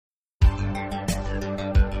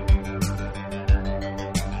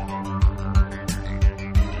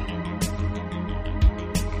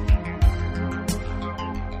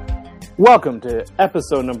Welcome to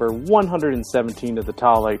episode number 117 of the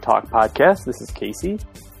Tall Light Talk podcast. This is Casey.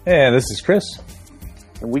 And this is Chris.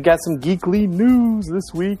 And we got some geekly news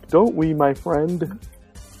this week, don't we, my friend?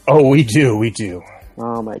 Oh, we do.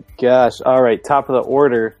 Oh my gosh. All right, top of the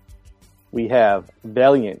order, we have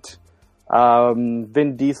Valiant.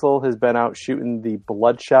 Vin Diesel has been out shooting the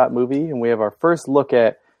Bloodshot movie, and we have our first look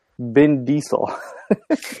at Vin Diesel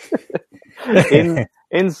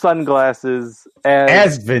in sunglasses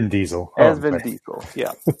as Vin Diesel. Diesel,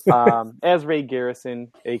 yeah. As Ray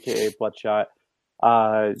Garrison, aka Bloodshot.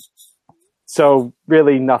 So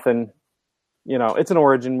really nothing, it's an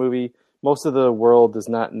origin movie. Most of the world does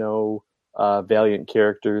not know Valiant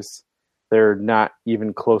characters. They're not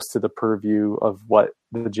even close to the purview of what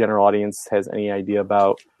the general audience has any idea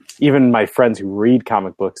about. Even my friends who read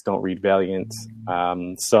comic books don't read Valiant.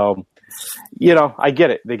 So, I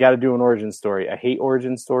get it. They got to do an origin story. I hate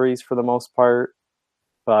origin stories for the most part.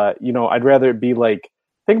 But, I'd rather it be like,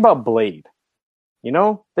 think about Blade.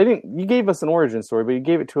 You gave us an origin story, but you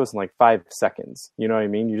gave it to us in like 5 seconds. You know what I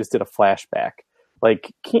mean? You just did a flashback.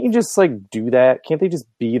 Like, can't you just do that? Can't they just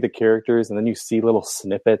be the characters and then you see little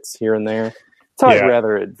snippets here and there? That's how I'd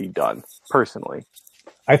rather it be done, personally.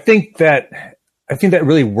 I think that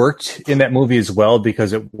really worked in that movie as well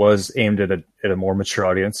because it was aimed at a more mature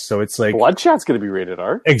audience. So it's like Bloodshot's going to be rated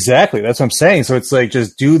R. Exactly, that's what I'm saying. So it's like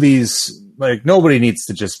just do these. Like nobody needs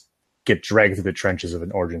to just get dragged through the trenches of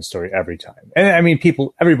an origin story every time. And I mean,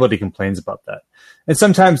 everybody complains about that. And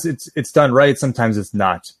sometimes it's done right, sometimes it's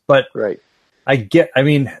not. But right. I get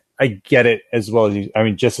it as well as you. I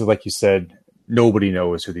mean, just like you said, nobody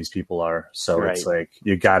knows who these people are, so right. It's like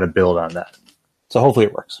you got to build on that. So hopefully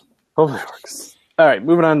it works. All right,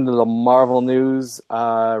 moving on to the Marvel news.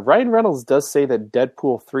 Ryan Reynolds does say that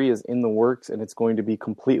Deadpool 3 is in the works, and it's going to be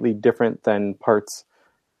completely different than parts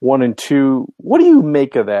 1 and 2. What do you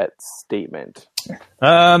make of that statement?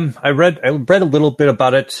 I read a little bit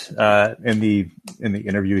about it in the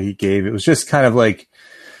interview he gave. It was just kind of like.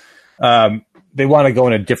 They want to go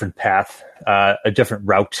in a different path, a different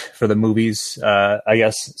route for the movies, I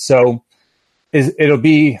guess. So it'll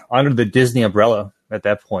be under the Disney umbrella at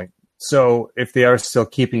that point. So if they are still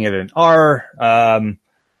keeping it in R,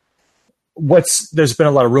 there's been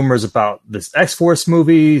a lot of rumors about this X-Force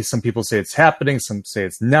movie. Some people say it's happening. Some say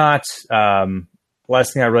it's not.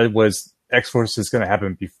 Last thing I read was X-Force is going to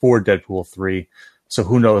happen before Deadpool 3. So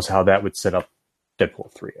who knows how that would set up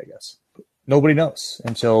Deadpool 3, I guess. Nobody knows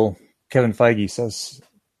until Kevin Feige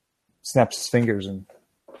snaps his fingers and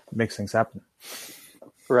makes things happen.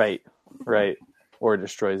 Right. Or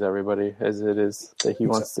destroys everybody, as it is that he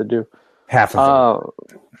wants to do. Half of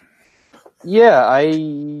them. Yeah, I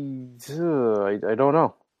don't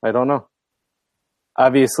know.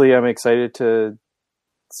 Obviously, I'm excited to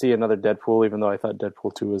see another Deadpool, even though I thought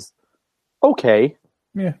Deadpool 2 was okay.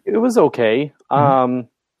 Yeah. It was okay. Mm-hmm.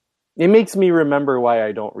 It makes me remember why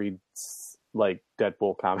I don't read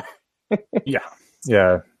Deadpool comics.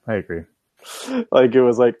 Yeah, I agree. It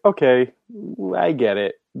was like, okay, I get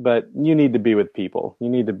it, but you need to be with people. You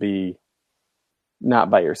need to be not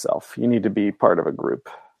by yourself. You need to be part of a group.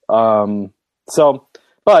 But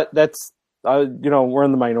that's, we're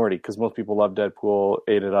in the minority because most people love Deadpool,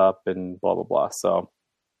 ate it up, and blah, blah, blah. So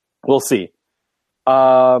we'll see.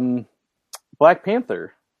 Black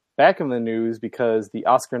Panther, back in the news because the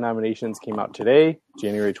Oscar nominations came out today,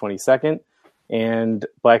 January 22nd. And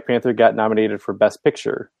Black Panther got nominated for Best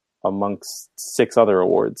Picture amongst 6 other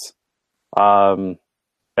awards.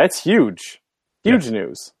 That's huge. Huge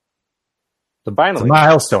news. Finally.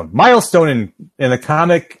 It's a milestone in the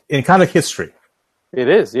comic history. It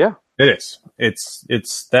is, yeah. It is.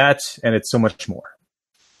 It's that and it's so much more.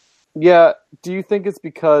 Yeah. Do you think it's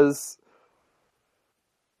because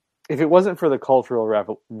if it wasn't for the cultural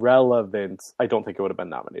relevance, I don't think it would have been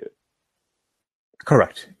nominated?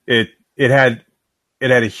 Correct. It had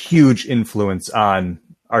a huge influence on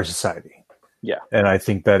our society. Yeah. And I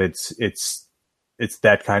think that it's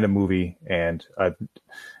that kind of movie, and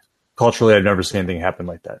culturally I've never seen anything happen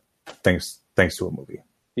like that. Thanks to a movie.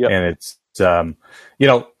 Yeah. And it's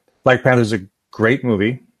Black Panther's a great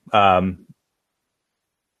movie. I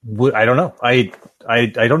don't know. I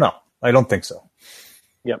don't know. I don't think so.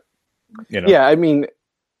 Yep. Yeah, I mean,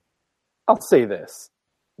 I'll say this.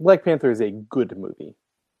 Black Panther is a good movie.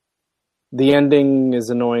 The ending is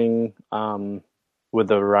annoying with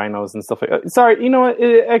the rhinos and stuff like that. Sorry, you know what?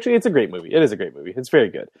 Actually, it's a great movie. It is a great movie. It's very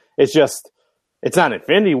good. It's just, it's not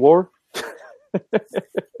Infinity War.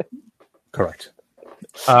 Correct.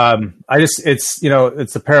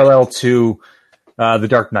 It's a parallel to The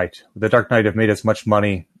Dark Knight. The Dark Knight have made as much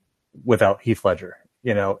money without Heath Ledger.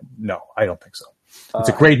 No, I don't think so. It's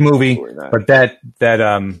a great movie, but that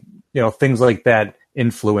things like that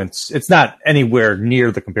influence. It's not anywhere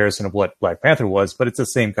near the comparison of what Black Panther was, but it's the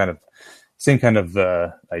same kind of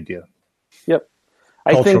idea. Yep,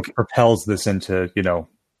 Culture I think propels this into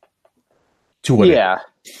to what. Yeah,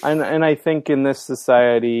 and I think in this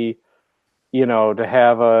society, to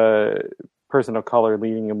have a person of color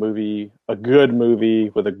leading a good movie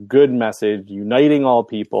with a good message, uniting all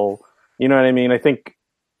people. You know what I mean? I think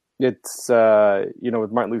it's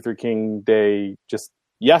with Martin Luther King Day just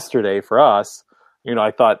yesterday for us.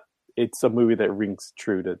 I thought it's a movie that rings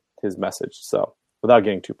true to his message. So without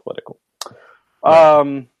getting too political,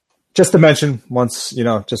 just to mention once,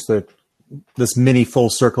 this mini full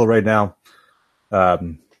circle right now.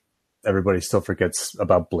 Everybody still forgets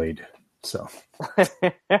about Blade. So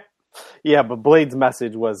yeah, but Blade's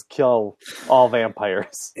message was kill all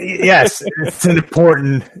vampires. Yes, it's an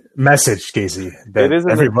important message, Casey. It is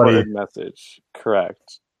an important message.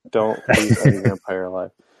 Correct. Don't leave any vampire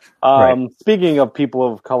alive. Right. Speaking of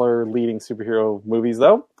people of color leading superhero movies,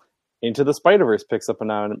 though, Into the Spider-Verse picks up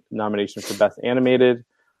a nomination for Best Animated.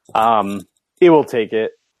 It will take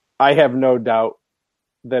it. I have no doubt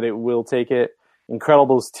that it will take it.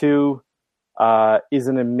 Incredibles 2 is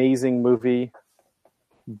an amazing movie,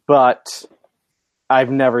 but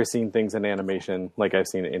I've never seen things in animation like I've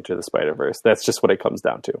seen it Into the Spider-Verse. That's just what it comes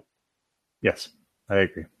down to. Yes, I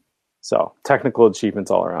agree. So, technical achievements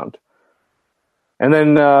all around. And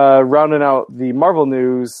then rounding out the Marvel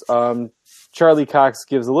news, Charlie Cox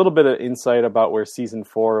gives a little bit of insight about where season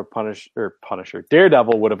 4 of Punisher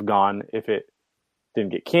Daredevil would have gone if it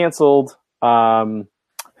didn't get canceled. And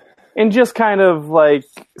just kind of like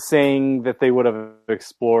saying that they would have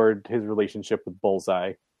explored his relationship with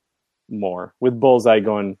Bullseye more, with Bullseye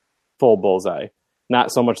going full Bullseye.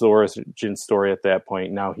 Not so much the origin story at that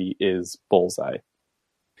point. Now he is Bullseye.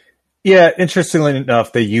 Yeah, interestingly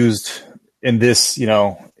enough, they used in this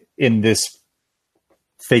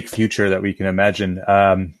fake future that we can imagine,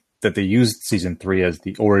 that they used season 3 as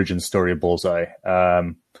the origin story of Bullseye.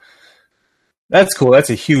 That's cool. That's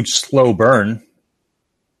a huge slow burn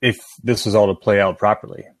if this was all to play out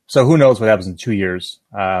properly. So who knows what happens in 2 years?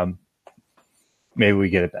 Maybe we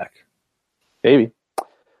get it back. Maybe.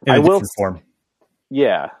 In a different form.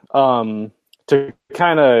 Yeah. To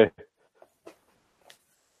kind of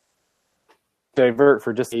divert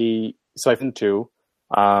for just Siphon 2.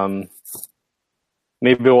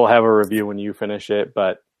 Maybe we'll have a review when you finish it,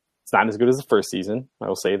 but it's not as good as the first season. I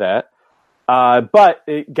will say that. But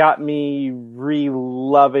it got me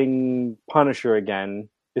re-loving Punisher again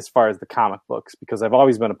as far as the comic books, because I've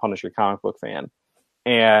always been a Punisher comic book fan.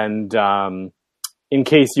 And in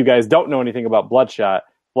case you guys don't know anything about Bloodshot,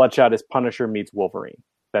 Bloodshot is Punisher meets Wolverine.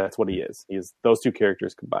 That's what he is. He is those two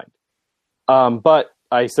characters combined. But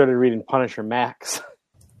I started reading Punisher Max.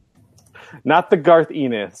 Not the Garth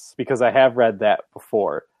Ennis, because I have read that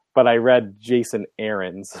before, but I read Jason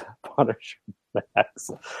Aaron's Punisher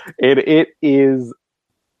Max. It is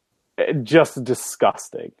just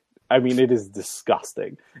disgusting. I mean, it is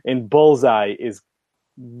disgusting. And Bullseye is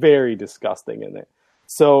very disgusting in it.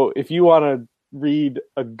 So if you want to read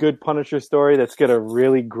a good Punisher story that's going to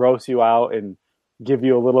really gross you out and give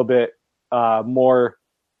you a little bit more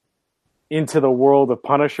into the world of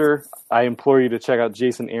Punisher, I implore you to check out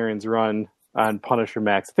Jason Aaron's run on Punisher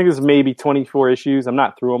Max. I think there's maybe 24 issues. I'm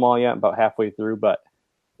not through them all yet. I'm about halfway through, but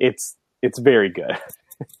it's very good.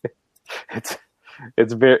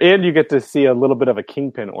 It's very, and you get to see a little bit of a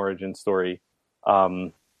Kingpin origin story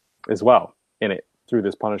as well in it through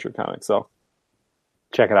this Punisher comic. So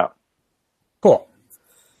check it out. Cool.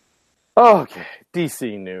 Okay,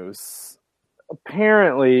 DC news.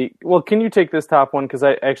 Apparently, well, can you take this top one? Because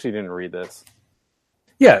I actually didn't read this.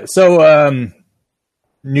 Yeah, so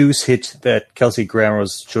news hit that Kelsey Grammer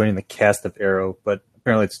was joining the cast of Arrow, but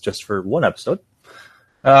apparently it's just for one episode.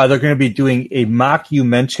 They're going to be doing a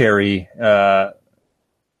mockumentary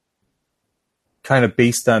kind of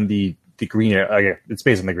based on the Green Arrow. Yeah, it's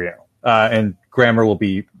based on the Green Arrow. And Grammer will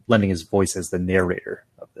be lending his voice as the narrator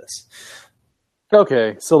of this.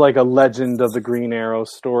 Okay, so like a Legend of the Green Arrow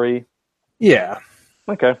story. Yeah.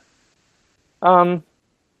 Okay.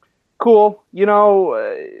 Cool. You know,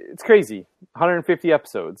 it's crazy. 150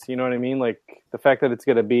 episodes. You know what I mean? Like the fact that it's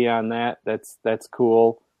going to be on that's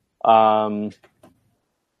cool. I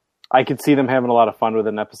could see them having a lot of fun with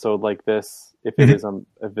an episode like this. If it is a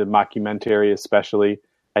mockumentary, especially,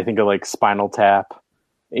 I think of like Spinal Tap,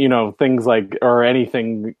 you know, things like, or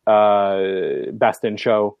anything, Best in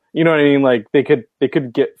Show, you know what I mean? Like they could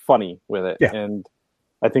get funny with it. Yeah. And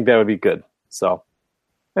I think that would be good. So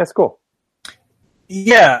that's cool.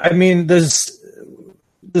 Yeah. I mean, there's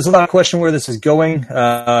there's a lot of question where this is going.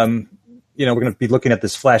 We're going to be looking at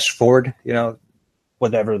this flash forward,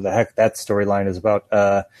 whatever the heck that storyline is about,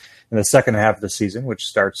 in the second half of the season, which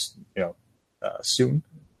starts, soon.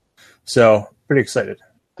 So pretty excited.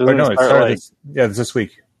 It's this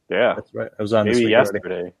week. Yeah, that's right. I was on maybe this week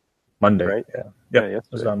yesterday, already. Monday, right? Yeah, yesterday. I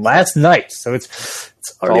was on last night, so it's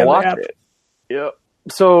already on the app. Yep.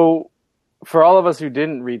 So for all of us who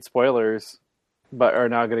didn't read spoilers, but are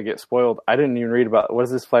now going to get spoiled, I didn't even read about what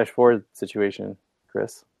is this flash forward situation,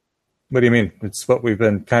 Chris? What do you mean? It's what we've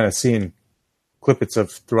been kind of seeing clippets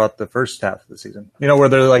of throughout the first half of the season. Where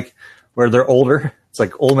they're older. It's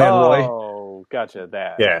like Old Man Roy. Oh, gotcha.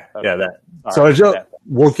 That. Yeah, Okay. yeah, that. All So right,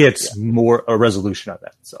 we'll get more a resolution on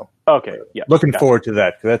that. So okay, yeah. Looking forward to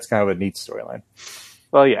that because that's kind of a neat storyline.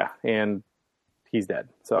 Well, yeah, and he's dead.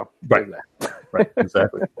 So right,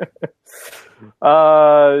 exactly.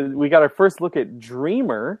 We got our first look at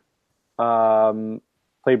Dreamer,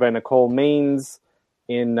 played by Nicole Maines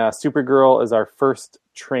in Supergirl, as our first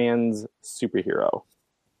trans superhero.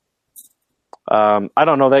 I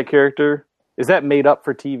don't know that character. Is that made up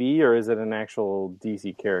for TV or is it an actual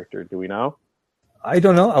DC character? Do we know? I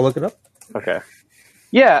don't know. I'll look it up. Okay.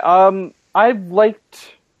 Yeah, I've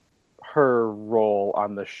liked her role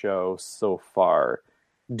on the show so far.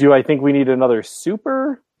 Do I think we need another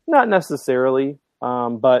super? Not necessarily.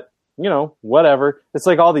 But, whatever. It's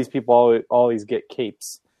like all these people always get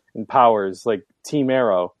capes and powers, like Team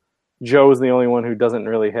Arrow. Joe's the only one who doesn't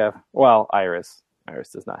really have... Well, Iris. Iris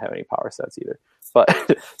does not have any power sets either. But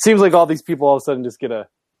it seems like all these people all of a sudden just get a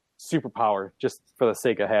superpower just for the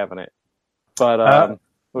sake of having it. But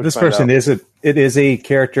this person it is a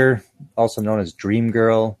character also known as Dream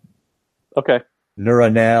Girl. Okay.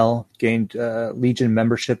 Nuranel gained Legion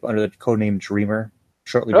membership under the codename Dreamer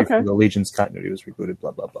shortly before the Legion's continuity was rebooted.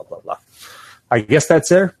 Blah blah blah blah blah. I guess that's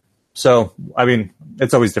there. So I mean,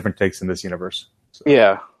 it's always different takes in this universe. So.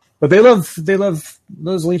 Yeah, but they love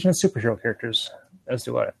those Legion of superhero characters. As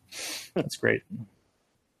do I. That's great.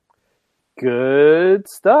 Good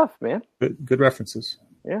stuff, man. Good references.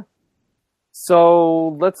 Yeah. So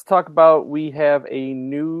let's talk about, we have a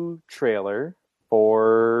new trailer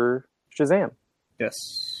for Shazam.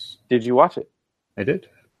 Yes. Did you watch it? I did.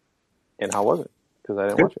 And how was it? Because I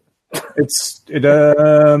didn't watch it. It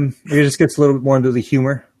just gets a little bit more into the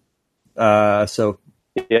humor. So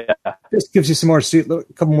yeah, just gives you a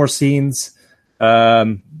couple more scenes.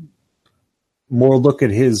 More look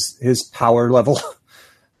at his power level.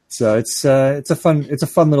 So it's a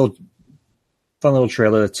fun little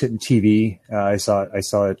trailer that's hitting TV. I saw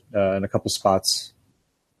it in a couple spots.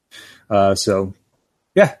 So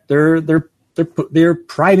yeah, they're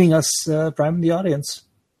priming us, priming the audience,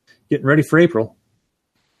 getting ready for April.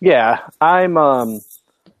 Yeah, I'm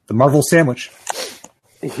the Marvel sandwich.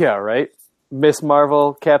 Yeah, right. Miss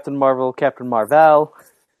Marvel, Captain Marvel, Captain Marvel,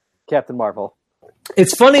 Captain Marvel.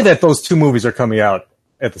 It's funny that those two movies are coming out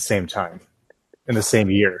at the same time in the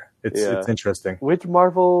same year. It's interesting. Which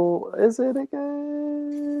Marvel is it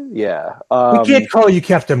again? Yeah. We can't call you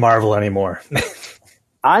Captain Marvel anymore.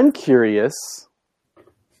 I'm curious.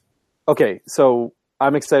 Okay, so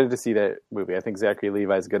I'm excited to see that movie. I think Zachary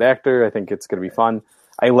Levi is a good actor. I think it's going to be fun.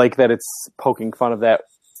 I like that it's poking fun of that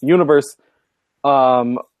universe.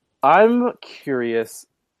 I'm curious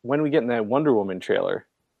when we get in that Wonder Woman trailer.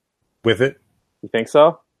 With it? You think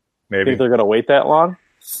so? Maybe. Think they're going to wait that long?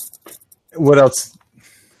 What else?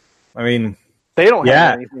 I mean, they don't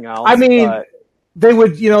have anything else. I mean, they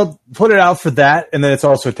would, put it out for that, and then it's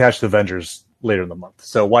also attached to Avengers later in the month.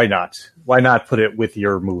 So why not? Why not put it with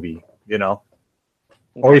your movie?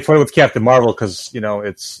 Or you put it with Captain Marvel because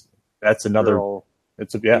that's another.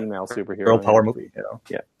 It's a female superhero, girl power movie.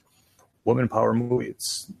 Yeah, woman power movie.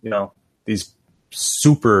 It's these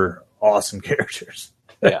super awesome characters.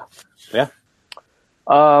 Yeah.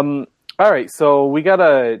 All right, so we got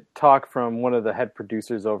a talk from one of the head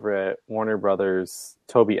producers over at Warner Brothers,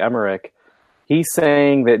 Toby Emmerich. He's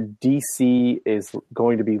saying that DC is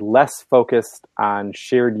going to be less focused on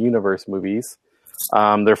shared universe movies.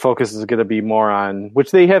 Their focus is going to be more on,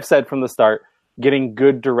 which they have said from the start, getting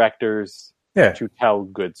good directors to tell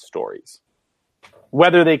good stories.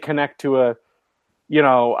 Whether they connect to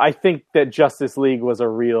I think that Justice League was a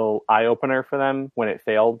real eye-opener for them when it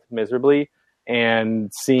failed miserably.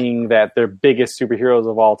 And seeing that their biggest superheroes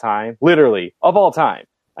of all time, literally, of all time.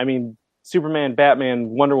 I mean, Superman, Batman,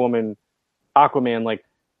 Wonder Woman, Aquaman, like,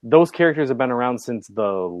 those characters have been around since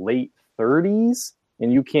the late 30s,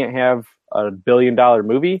 and you can't have a $1 billion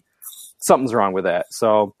movie. Something's wrong with that.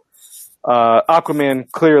 So,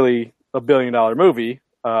 Aquaman, clearly a $1 billion movie,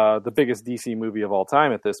 the biggest DC movie of all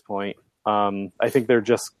time at this point. I think they're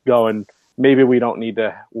just going maybe we don't need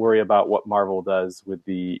to worry about what Marvel does with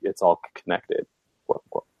it's all connected, quote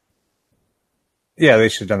unquote. Yeah, they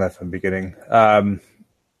should have done that from the beginning.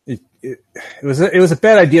 It was a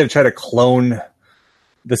bad idea to try to clone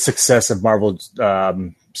the success of Marvel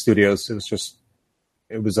Studios.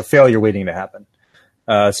 It was a failure waiting to happen,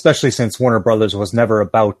 especially since Warner Brothers was never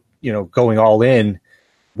about going all in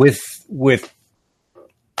with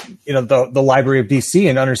the library of DC,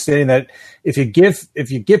 and understanding that if you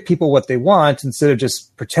give people what they want, instead of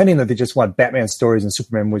just pretending that they just want Batman stories and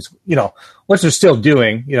Superman movies, which they're still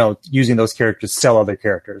doing, using those characters to sell other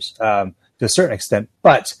characters to a certain extent.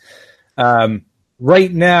 But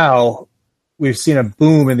right now, we've seen a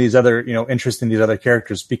boom in these other, interest in these other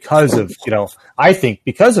characters because of, I think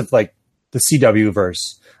because of like the CW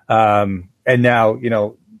verse, and now,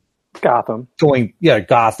 Gotham,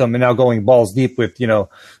 and now going balls deep with, the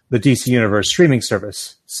DC Universe streaming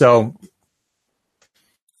service. So,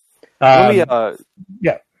 let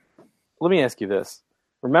me ask you this.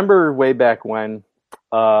 Remember way back when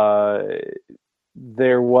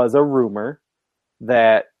there was a rumor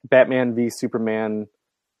that Batman v Superman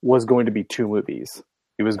was going to be 2 movies.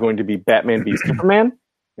 It was going to be Batman v Superman,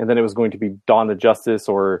 and then it was going to be Dawn of Justice,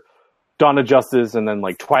 or Dawn of Justice, and then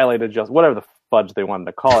like Twilight of Justice, whatever the fudge they wanted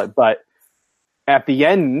to call it. But at the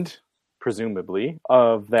end, presumably,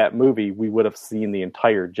 of that movie, we would have seen the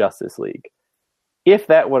entire Justice League. If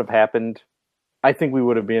that would have happened, I think we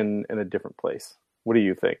would have been in a different place. What do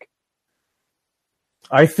you think?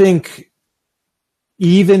 I think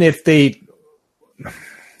even if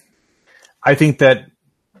I think that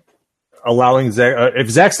allowing if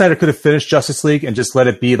Zack Snyder could have finished Justice League and just let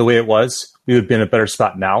it be the way it was, we would be in a better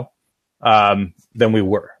spot now than we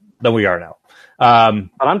are now.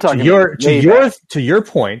 But I'm talking to your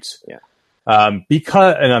point. Yeah.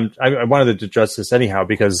 Because I wanted to address this anyhow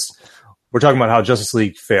because we're talking about how Justice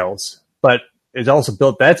League fails, but it's also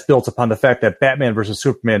built upon the fact that Batman versus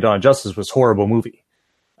Superman: Dawn of Justice was a horrible movie.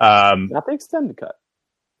 Not the extended cut.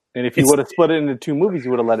 And if you would have split it into 2 movies,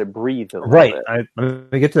 you would have let it breathe a little right. bit. I'm going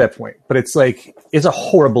to get to that point, but it's a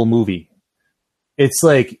horrible movie. It's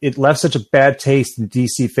like it left such a bad taste in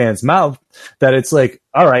DC fans' mouth that it's like,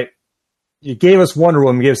 all right, you gave us Wonder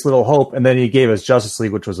Woman, gave us a little hope, and then you gave us Justice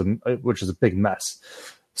League, which was a big mess.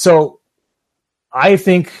 So I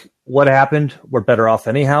think what happened, we're better off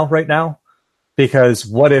anyhow right now, because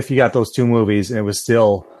what if you got those 2 movies and it was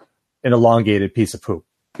still an elongated piece of poop?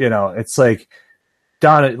 It's like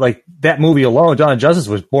that movie alone, Dawn of Justice,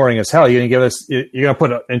 was boring as hell. You're going to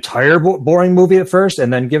put an entire boring movie at first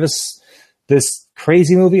and then give us this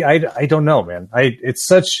crazy movie? I don't know, man. It's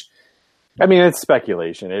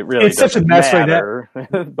speculation. It really, it's such a mess matter.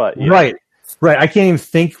 Right now. But yeah. Right. I can't even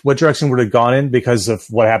think what direction would have gone in because of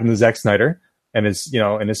what happened to Zack Snyder and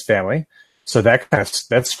his family. So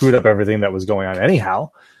that screwed up everything that was going on anyhow.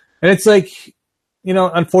 And it's like,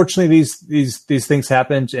 unfortunately these things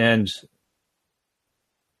happened, and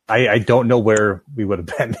I don't know where we would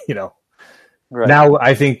have been, Right. Now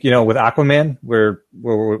I think, with Aquaman, we're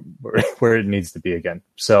where it needs to be again.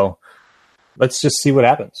 So let's just see what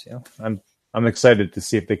happens. I'm excited to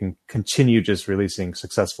see if they can continue just releasing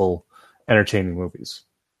successful, entertaining movies.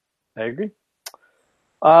 I agree.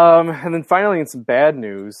 And then finally, in some bad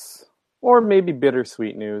news, or maybe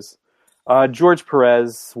bittersweet news, George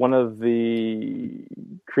Perez, one of the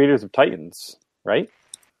creators of Titans, right?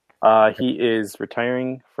 He is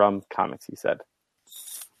retiring from comics, he said.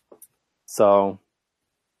 So,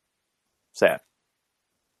 sad.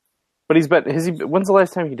 But when's the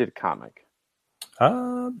last time he did a comic?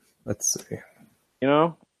 Let's see.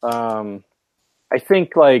 I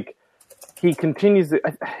think he continues to,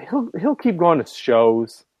 he'll keep going to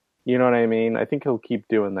shows. You know what I mean? I think he'll keep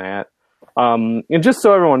doing that. And just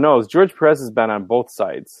so everyone knows, George Perez has been on both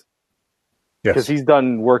sides. Yes. Because he's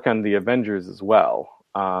done work on the Avengers as well.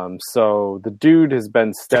 So the dude has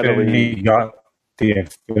been steadily... The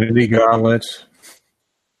Infinity Gauntlet.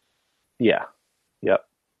 Yeah. Yep.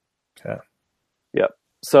 Okay. Yep.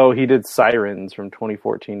 So he did Sirens from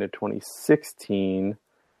 2014 to 2016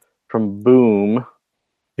 from Boom.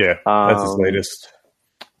 Yeah, that's his latest.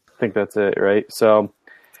 I think that's it, right? So,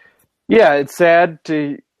 yeah, it's sad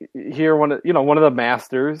to hear one of the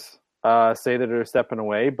masters say that they're stepping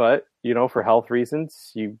away, but for health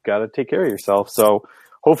reasons, you got to take care of yourself. So,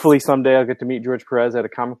 hopefully, someday I'll get to meet George Perez at a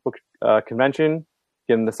comic book convention,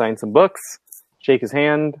 get him to sign some books, shake his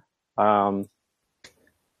hand.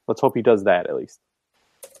 Let's hope he does that at least.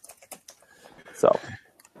 So,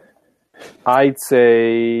 I'd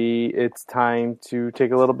say it's time to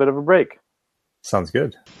take a little bit of a break. Sounds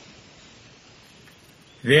good.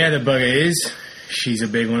 There the bugger is. She's a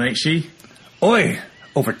big one, ain't she? Oi,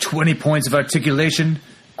 Over 20 points of articulation,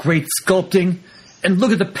 great sculpting, and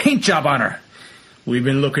look at the paint job on her. We've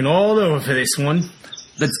been looking all over for this one.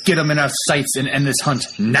 Let's get them in our sights and end this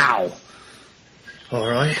hunt now. All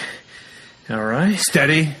right.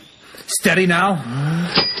 Steady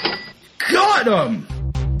now. Got him!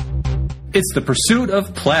 It's the pursuit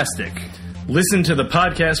of plastic. Listen to the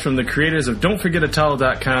podcast from the creators of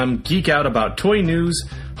Don'tForgetATowel.com geek out about toy news,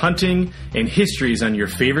 hunting, and histories on your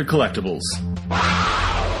favorite collectibles.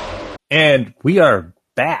 And we are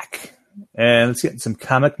back. And let's get some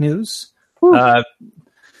comic news.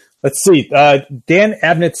 Let's see. Dan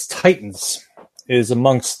Abnett's Titans is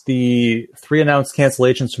amongst the 3 announced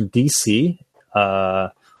cancellations from DC,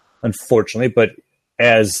 unfortunately. But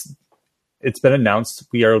as it's been announced,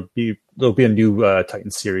 there'll be a new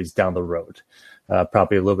Titans series down the road.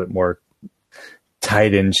 Probably a little bit more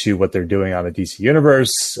tied into what they're doing on the DC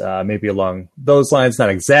universe, maybe along those lines. Not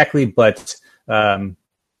exactly, but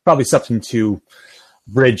probably something to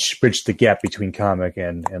bridge the gap between comic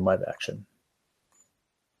and live action.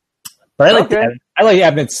 But I like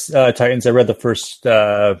Abnett's Titans. I read the first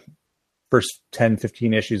 10,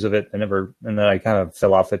 15 issues of it. And then I kind of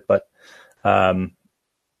fell off it, but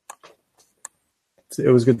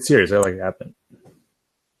it was a good series. I like Abnett.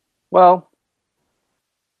 Well,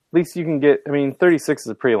 at least you can get. I mean, 36 is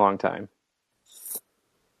a pretty long time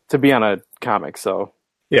to be on a comic. So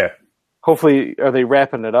yeah. Hopefully, are they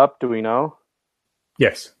wrapping it up? Do we know?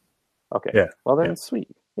 Yes. Okay. Yeah. Well, then sweet.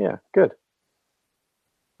 Yeah, good. At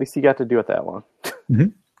least you got to do it that long.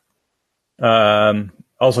 Mm-hmm.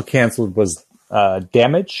 Also canceled was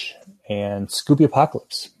Damage and Scooby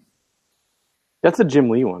Apocalypse. That's a Jim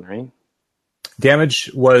Lee one, right?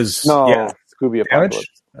 Damage was Scooby Apocalypse.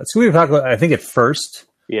 Scooby Apocalypse, I think at first.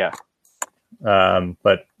 Yeah.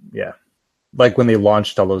 But yeah, like when they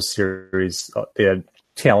launched all those series, they had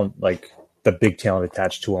talent, like the big talent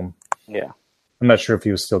attached to them. Yeah. I'm not sure if he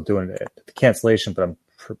was still doing it at the cancellation, but I'm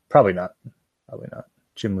probably not. Probably not.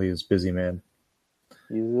 Jim Lee is a busy man.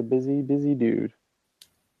 He's a busy dude.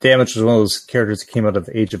 Damage was one of those characters that came out of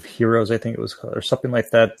Age of Heroes, I think it was, or something like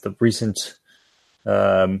that. The recent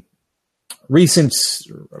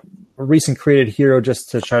created hero just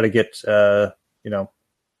to try to get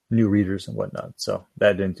new readers and whatnot. So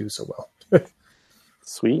that didn't do so well.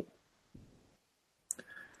 Sweet.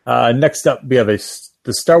 Next up, we have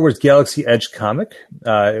the Star Wars Galaxy Edge comic.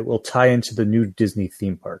 It will tie into the new Disney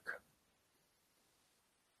theme park.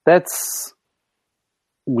 That's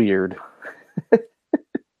weird.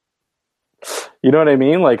 You know what I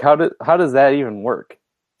mean? Like, how does that even work?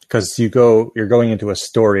 Because you're going into a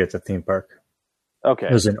story at the theme park. Okay.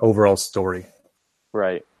 There's an overall story.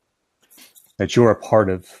 Right. That you're a part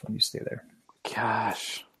of when you stay there.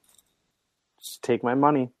 Gosh. Just take my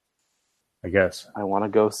money. I guess. I want to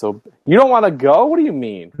go You don't want to go? What do you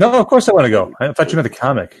mean? No, of course I want to go. I thought you meant the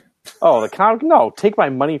comic. Oh, the comic? No, take my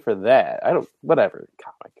money for that. Whatever.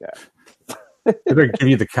 Comic, yeah. They better give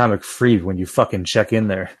you the comic free when you fucking check in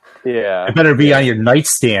there. Yeah. It better be on your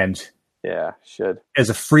nightstand. Yeah, should.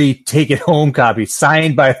 As a free take-it-home copy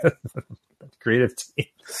signed by the creative team.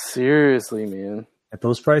 Seriously, man. At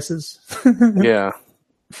those prices? Yeah.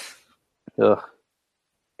 Ugh.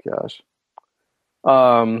 Gosh.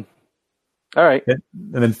 All right. And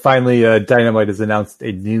then finally, Dynamite has announced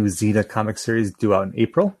a new Xena comic series due out in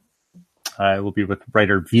April. It will be with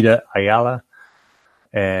writer Vita Ayala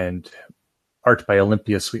and art by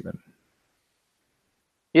Olympia Sweetman.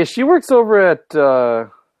 Yeah, she works over at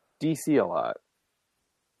DC a lot.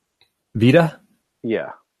 Vita?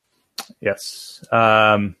 Yeah. Yes.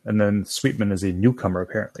 And then Sweetman is a newcomer,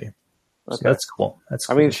 apparently. Okay. So that's cool.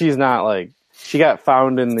 I mean, she's not like... She got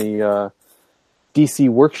found in the DC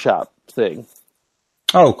Workshop thing.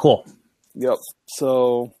 Oh, cool. Yep.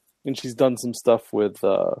 So, and she's done some stuff with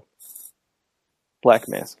Black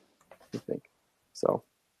Mask, I think. So,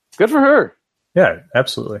 good for her. Yeah,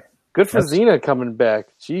 absolutely. Good for Xena coming back.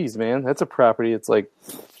 Jeez, man, that's a property. It's like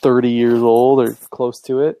 30 years old or close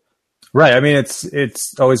to it. Right. I mean,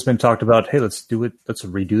 it's always been talked about. Hey, let's do it. Let's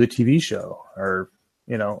redo the TV show, or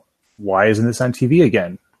why isn't this on TV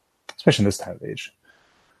again? Especially in this time of age.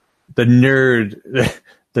 The nerds.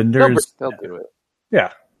 They'll do it.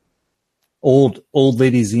 Yeah. Old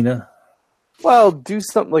lady Xena. Well, do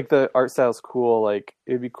something like the art style's cool. Like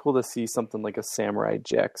it'd be cool to see something like a Samurai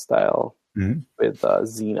Jack style with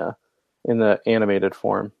Xena in the animated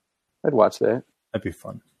form. I'd watch that. That'd be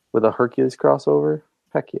fun. With a Hercules crossover.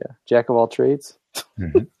 Heck yeah. Jack of all trades.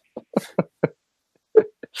 Mm-hmm.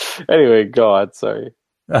 Anyway, go on. Sorry.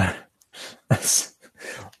 Let's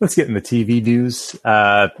get in the TV news.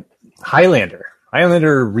 Highlander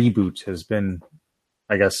reboot has been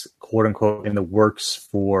I guess, quote unquote, in the works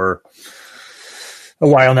for a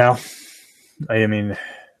while now. I mean,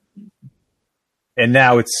 and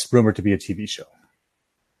now it's rumored to be a TV show.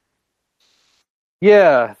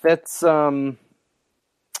 Yeah, that's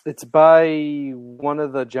it's by one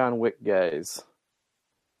of the John Wick guys.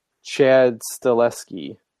 Chad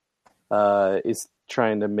Stileski is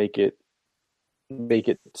trying to make it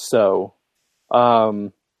so.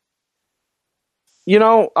 You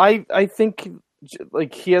know, I think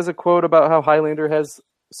like he has a quote about how Highlander has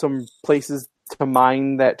some places to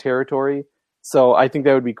mine that territory. So I think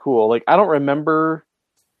that would be cool. Like, I don't remember,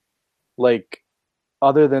 like,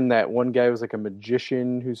 other than that one guy was like a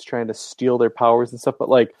magician who's trying to steal their powers and stuff. But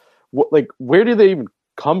like, where do they even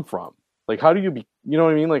come from? Like, how do you be? You know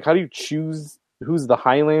what I mean? Like, how do you choose who's the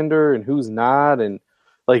Highlander and who's not? And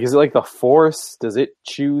like, is it like the Force? Does it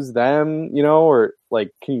choose them? You know, or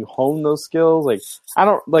like, can you hone those skills? Like, I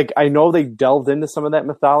don't like. I know they delved into some of that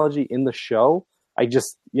mythology in the show. I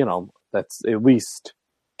just, you know, that's at least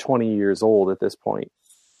 20 years old at this point,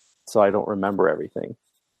 so I don't remember everything.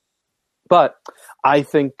 But I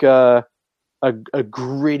think a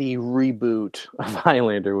gritty reboot of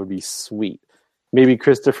Highlander would be sweet. Maybe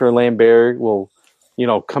Christopher Lambert will, you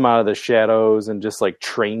know, come out of the shadows and just like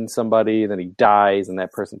train somebody, and then he dies, and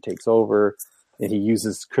that person takes over, and he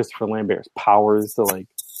uses Christopher Lambert's powers to like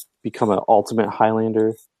become an ultimate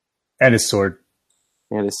Highlander. And his sword.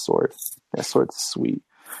 That sword's sweet.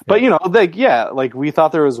 But, you know, like, yeah, like we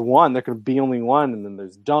thought there was one, there could be only one, and then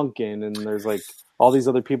there's Duncan, and there's like all these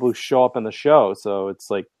other people who show up in the show. So it's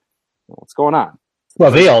like, what's going on?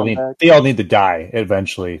 Well, they all need to die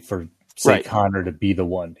eventually for say Right. Connor to be the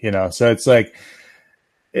one, you know. So it's like,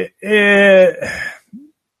 I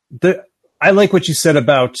like what you said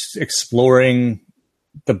about exploring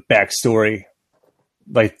the backstory,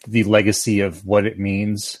 like the legacy of what it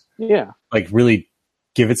means. Yeah. Like really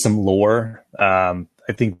give it some lore. I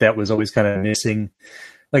think that was always kind of missing.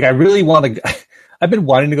 Like I really want to. I've been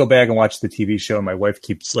wanting to go back and watch the TV show. And my wife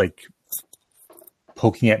keeps like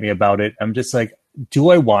poking at me about it. I'm just like, do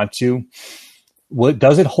I want to? What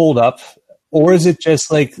does it hold up, or is it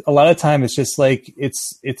just like a lot of time? It's just like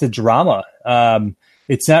it's a drama.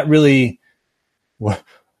 It's not really what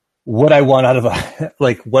I want out of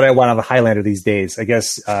what I want out of a Highlander these days. I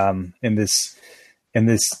guess in this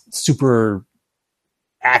super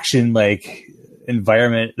action like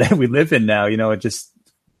environment that we live in now, you know, it just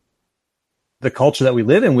the culture that we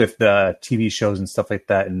live in with the TV shows and stuff like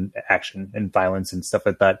that, and action and violence and stuff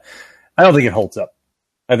like that. I don't think it holds up.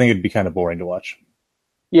 I think it'd be kind of boring to watch.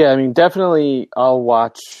 Yeah, I mean, definitely I'll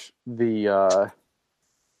watch the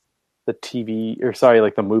TV, or sorry,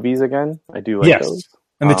 like the movies again. I do like those.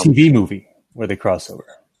 And the TV movie where they cross over.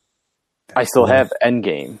 I still have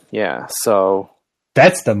Endgame. Yeah, so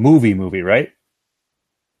that's the movie, right?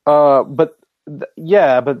 but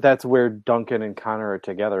that's where Duncan and Connor are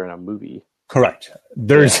together in a movie. Correct.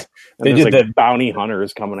 They did like the bounty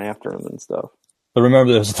hunters coming after him and stuff. But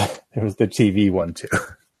remember, there was the TV one too,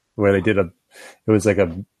 where they did it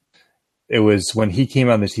was when he came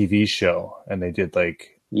on the TV show, and they did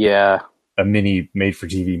like a mini made for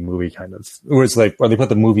TV movie kind of. It was like where they put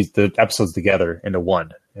the episodes together into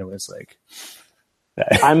one. It was like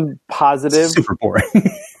I'm positive super boring.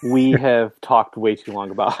 We have talked way too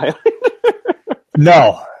long about Highlander.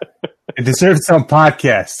 No, it deserves its own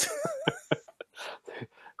podcast.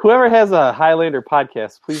 Whoever has a Highlander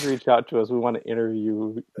podcast, please reach out to us. We want to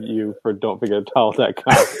interview you for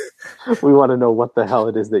don'tforgetatall.com. We want to know what the hell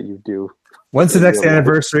it is that you do. When's the next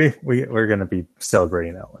anniversary? We're going to be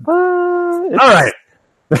celebrating that one. All right.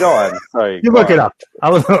 Go on. Sorry. You look it up.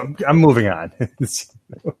 I'm moving on.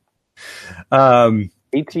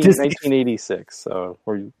 1986. So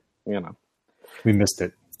we missed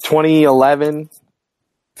it. 2011.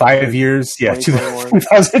 5 years. Yeah.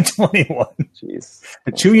 2021. Jeez.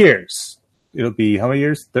 2 years. It'll be how many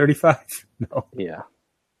years? 35? No. Yeah.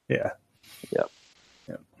 Yeah. Yep.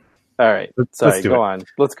 All right. Sorry. Go on.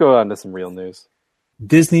 Let's go on to some real news.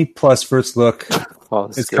 Disney Plus First Look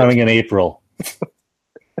is coming in April.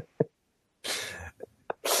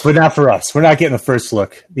 But not for us. We're not getting the first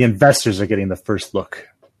look. The investors are getting the first look.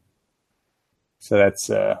 So that's,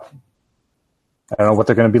 I don't know what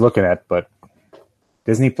they're going to be looking at, but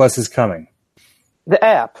Disney Plus is coming. The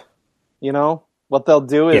app, what they'll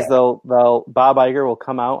do is they'll Bob Iger will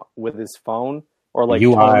come out with his phone or like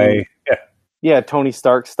UI. Tony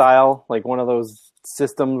Stark style, like one of those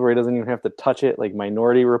systems where he doesn't even have to touch it, like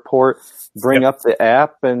Minority Report, bring up the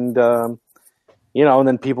app and, and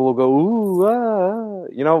then people will go, ooh,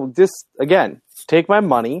 just again, take my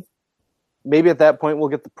money. Maybe at that point we'll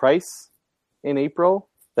get the price in April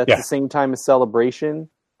That's the same time as Celebration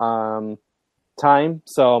time.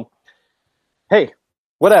 So, hey,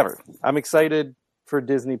 whatever. I'm excited for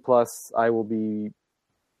Disney Plus. I will be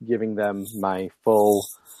giving them my full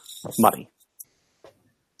money.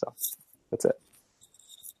 So, that's it.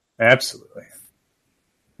 Absolutely.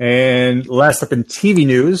 And last up in TV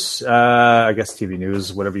news, I guess TV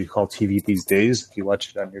news, whatever you call TV these days, if you watch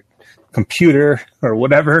it on your computer or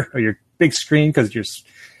whatever, or your big screen, because your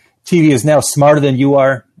TV is now smarter than you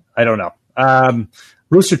are. I don't know.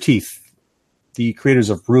 Rooster Teeth, the creators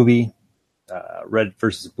of RWBY, Red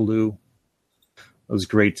versus Blue, those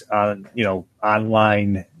great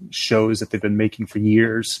online shows that they've been making for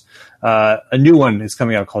years. A new one is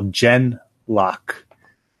coming out called Gen Lock.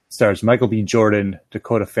 Stars Michael B. Jordan,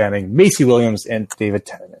 Dakota Fanning, Macy Williams, and David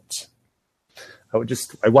Tennant.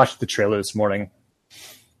 I watched the trailer this morning.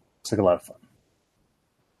 It's like a lot of fun.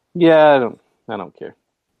 Yeah, I don't care.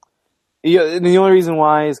 Yeah, and the only reason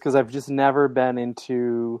why is because I've just never been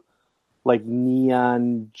into like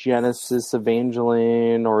Neon Genesis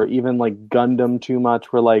Evangelion or even like Gundam too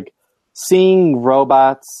much. Where like seeing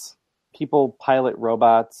people pilot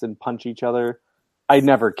robots and punch each other, I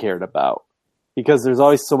never cared about. Because there's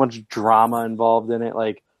always so much drama involved in it.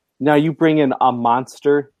 Like, now you bring in a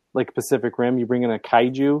monster, like Pacific Rim, you bring in a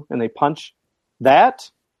kaiju, and they punch. That,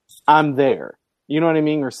 I'm there. You know what I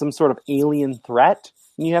mean? Or some sort of alien threat,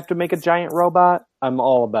 and you have to make a giant robot. I'm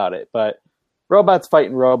all about it. But robots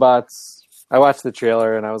fighting robots, I watched the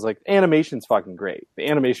trailer, and I was like, animation's fucking great. The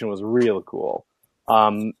animation was real cool.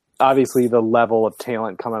 Obviously, the level of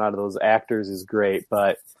talent coming out of those actors is great,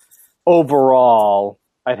 but overall,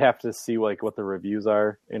 I'd have to see like what the reviews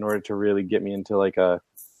are in order to really get me into like a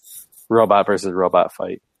robot versus robot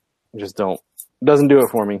fight. Doesn't do it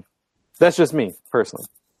for me. That's just me personally.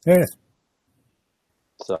 Yeah.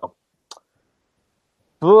 So,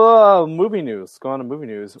 movie news. Go on to movie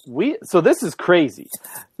news. So this is crazy.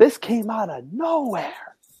 This came out of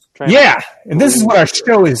nowhere. And this is what our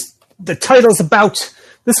show is. The title's about.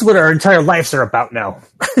 This is what our entire lives are about now.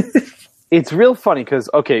 It's real funny because,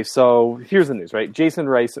 okay, so here's the news, right? Jason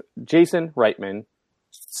Reitman,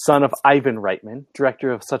 son of Ivan Reitman,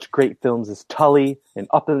 director of such great films as Tully and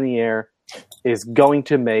Up in the Air, is going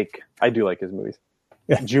to make, I do like his movies,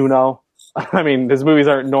 Juno. I mean, his movies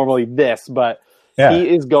aren't normally this, but he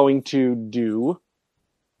is going to do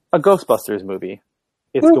a Ghostbusters movie.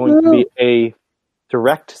 It's going to be a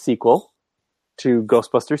direct sequel to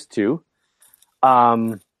Ghostbusters 2.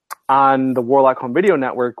 On the Warlock Home Video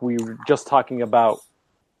Network, we were just talking about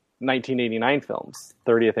 1989 films,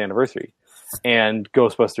 30th anniversary. And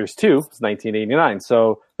Ghostbusters 2 is 1989.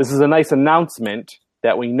 So this is a nice announcement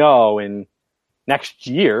that we know in next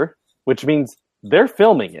year, which means they're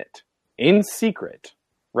filming it in secret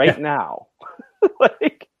right now.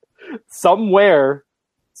 Like, somewhere,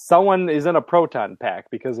 someone is in a proton pack,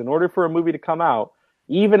 because in order for a movie to come out,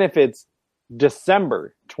 even if it's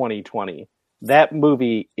December 2020, that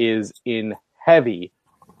movie is in heavy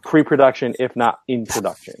pre-production, if not in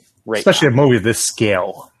production, right Especially now. A movie of this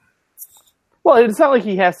scale. Well, it's not like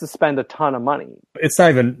he has to spend a ton of money. It's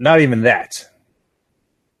not even that.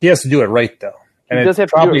 He has to do it right, though. And He does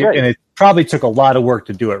have to do it right. And it probably took a lot of work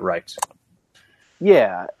to do it right.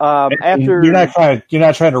 Yeah. After you're not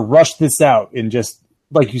trying to rush this out and just,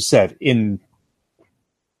 like you said,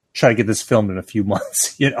 try to get this filmed in a few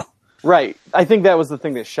months, Right. I think that was the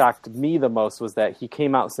thing that shocked me the most, was that he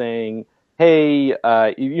came out saying, hey,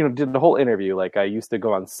 did the whole interview. Like, I used to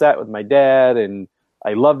go on set with my dad, and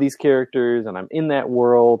I love these characters, and I'm in that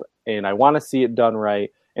world, and I want to see it done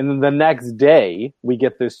right. And then the next day, we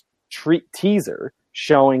get this teaser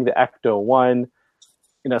showing the Ecto-1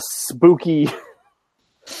 in a spooky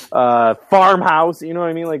farmhouse, you know what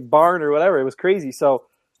I mean? Like barn or whatever. It was crazy. So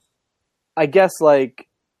I guess, like,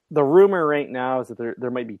 the rumor right now is that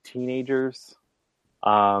there might be teenagers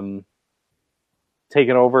taking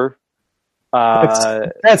over.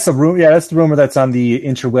 That's the rumor. Yeah, that's the rumor that's on the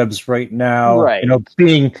interwebs right now. Right.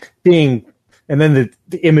 Being, and then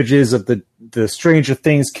the images of the Stranger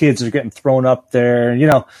Things kids are getting thrown up there.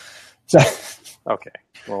 So. Okay.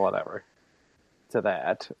 Well, whatever. To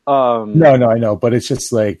that. No, I know, but it's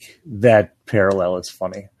just like that parallel is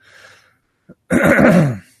funny.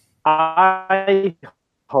 I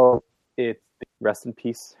hope it's, rest in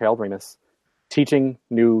peace, Harold Ramis, teaching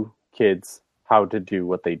new kids how to do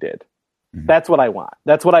what they did. Mm-hmm. That's what I want.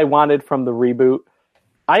 That's what I wanted from the reboot.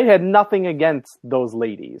 I had nothing against those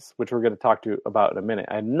ladies, which we're going to talk about in a minute.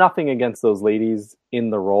 I had nothing against those ladies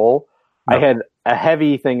in the role. No. I had a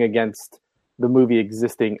heavy thing against the movie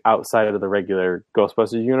existing outside of the regular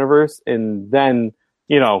Ghostbusters universe. And then,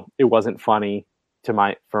 it wasn't funny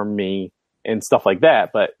for me. and stuff like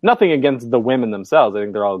that. But nothing against the women themselves. I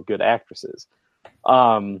think they're all good actresses.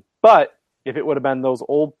 But if it would have been those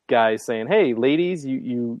old guys saying, "Hey, ladies,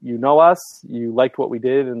 you know us, you liked what we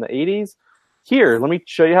did in the '80s. Here, let me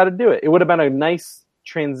show you how to do it." It would have been a nice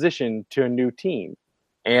transition to a new team.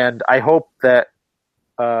 And I hope that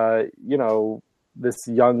this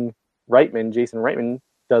young Reitman, Jason Reitman,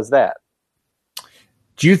 does that.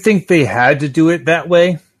 Do you think they had to do it that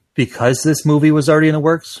way because this movie was already in the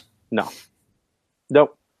works? No.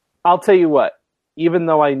 Nope. I'll tell you what, even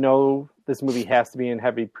though I know this movie has to be in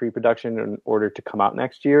heavy pre-production in order to come out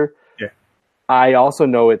next year, yeah. I also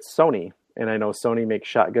know it's Sony, and I know Sony makes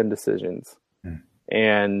shotgun decisions.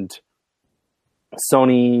 And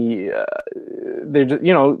Sony, they're just,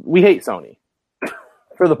 we hate Sony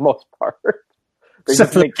for the most part.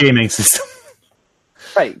 Except for the gaming system.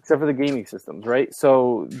 Right, except for the gaming systems, right?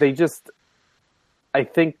 So they just, I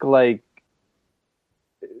think, like,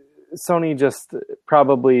 Sony just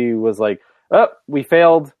probably was like, oh, we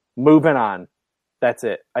failed, moving on. That's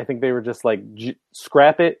it. I think they were just like,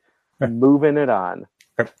 scrap it, moving it on.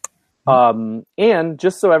 And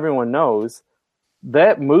just so everyone knows,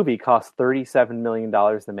 that movie cost $37 million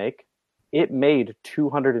to make. It made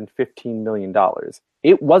 $215 million.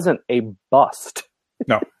 It wasn't a bust.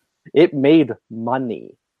 No. It made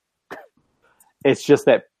money. It's just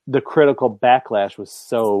that the critical backlash was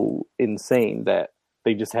so insane that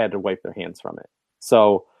they just had to wipe their hands from it.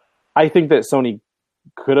 So I think that Sony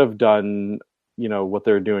could have done, what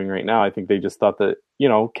they're doing right now. I think they just thought that,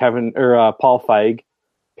 Paul Feig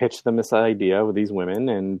pitched them this idea with these women,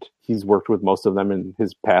 and he's worked with most of them in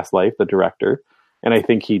his past life, the director. And I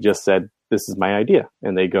think he just said, this is my idea.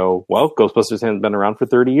 And they go, well, Ghostbusters hasn't been around for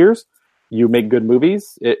 30 years. You make good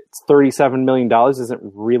movies. It's $37 million isn't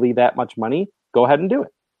really that much money. Go ahead and do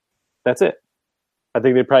it. That's it. I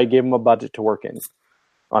think they probably gave him a budget to work in,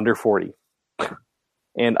 under 40.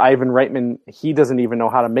 And Ivan Reitman, he doesn't even know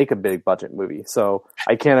how to make a big budget movie. So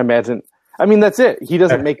I can't imagine. I mean, that's it. He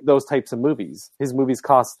doesn't make those types of movies. His movies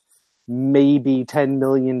cost maybe $10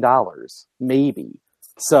 million, maybe.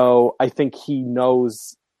 So I think he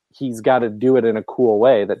knows he's got to do it in a cool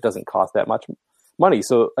way that doesn't cost that much money.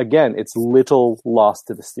 So again, it's little loss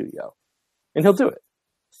to the studio, and he'll do it.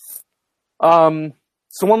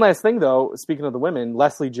 So one last thing, though, speaking of the women,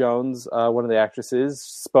 Leslie Jones, one of the actresses,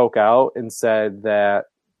 spoke out and said that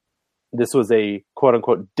this was a quote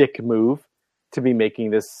unquote dick move to be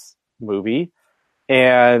making this movie.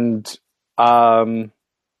 And I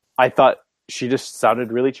thought she just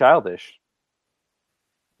sounded really childish.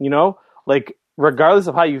 Like, regardless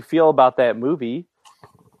of how you feel about that movie,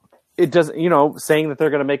 it doesn't, saying that they're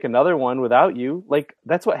going to make another one without you, like,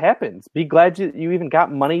 that's what happens. Be glad you even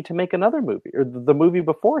got money to make another movie, or the movie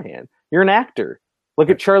beforehand. You're an actor. Look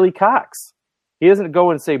at Charlie Cox. He doesn't go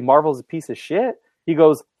and say Marvel's a piece of shit. He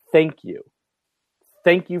goes, thank you.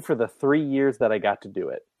 Thank you for the 3 years that I got to do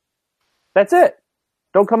it. That's it.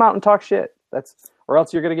 Don't come out and talk shit. Or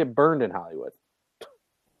else you're going to get burned in Hollywood.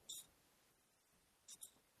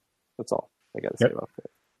 That's all I got to say about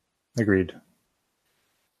that. Agreed.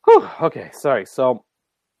 Whew, okay, sorry. So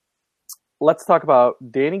let's talk about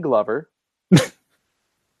Danny Glover.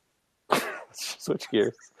 Switch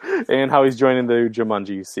gears. And how he's joining the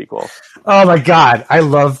Jumanji sequel. Oh my God. I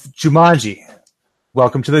love Jumanji.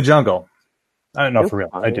 Welcome to the Jungle. I don't know for real.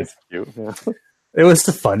 I did. Cute, yeah. It was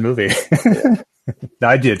a fun movie. No,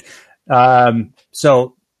 I did.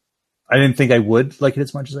 So I didn't think I would like it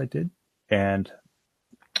as much as I did. And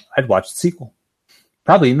I'd watch the sequel.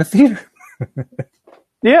 Probably in the theater.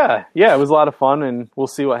 Yeah, it was a lot of fun, and we'll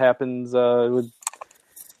see what happens with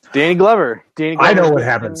Danny Glover. I know what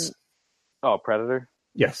happens. Oh, Predator?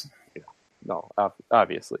 Yes. Yeah. No,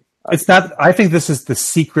 obviously. It's not. I think this is the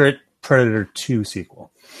secret Predator 2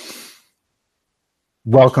 sequel.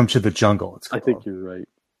 Welcome to the Jungle. I think you're right.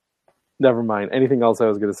 Never mind. Anything else I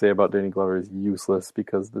was going to say about Danny Glover is useless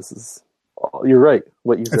because this is. You're right.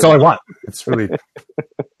 What you said. That's all I want. It's really.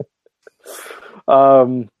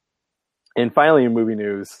 And finally, in movie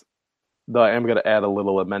news, though I'm going to add a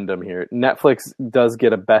little amendum here. Netflix does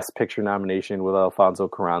get a Best Picture nomination with Alfonso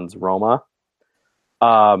Cuarón's Roma.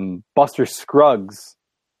 Buster Scruggs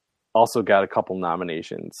also got a couple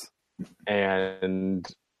nominations, and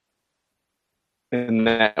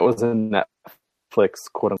that was a Netflix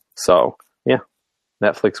quote. So yeah,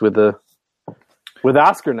 Netflix with the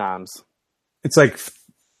Oscar noms. It's like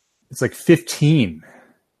 15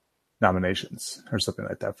 nominations or something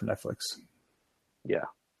like that for Netflix. Yeah.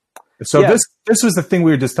 So this was the thing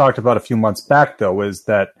we just talked about a few months back, though, was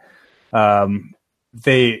that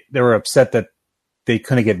they were upset that they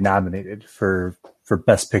couldn't get nominated for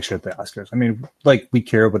Best Picture at the Oscars. I mean, like, we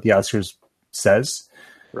care what the Oscars says.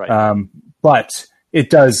 Right. But it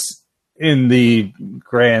does, in the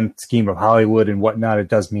grand scheme of Hollywood and whatnot, it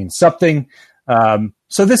does mean something.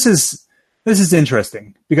 So this is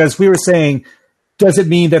interesting because we were saying, does it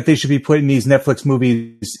mean that they should be putting these Netflix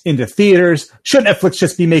movies into theaters? Should Netflix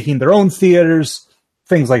just be making their own theaters?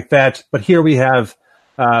 Things like that. But here we have,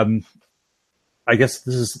 I guess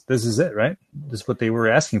this is it, right? This is what they were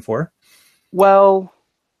asking for. Well,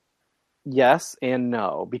 yes and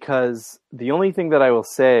no, because the only thing that I will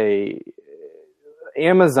say,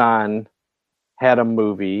 Amazon had a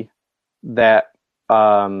movie that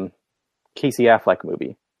Casey Affleck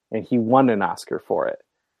movie, and he won an Oscar for it.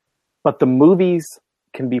 But the movies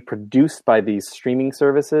can be produced by these streaming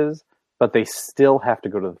services, but they still have to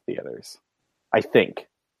go to the theaters. I think.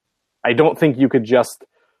 I don't think you could just,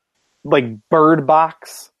 like Bird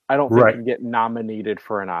Box, I don't think you get nominated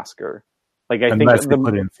for an Oscar. Like Unless they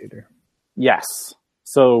put it in theater. Yes.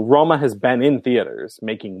 So Roma has been in theaters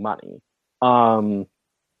making money.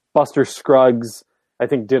 Buster Scruggs, I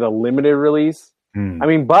think, did a limited release. I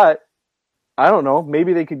mean, but I don't know.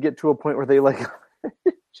 Maybe they could get to a point where they like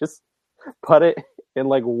just put it in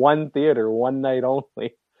like one theater, one night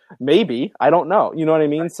only. Maybe. I don't know. You know what I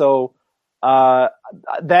mean? So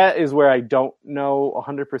that is where I don't know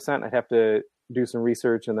 100%. I'd have to do some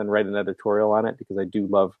research and then write an editorial on it because I do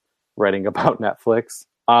love writing about Netflix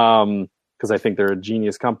because I think they're a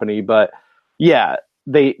genius company. But yeah,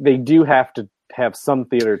 they do have to have some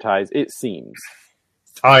theater ties, it seems.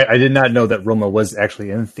 I did not know that Roma was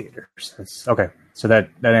actually in theaters. Okay, so that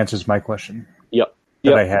answers my question. Yep.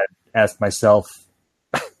 That I had asked myself.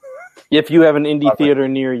 If you have an indie theater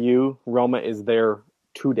near you, Roma is there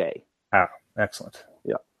today. Oh, excellent.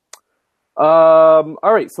 Yeah. All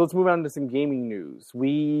right, so let's move on to some gaming news.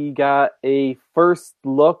 We got a first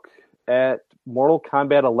look at Mortal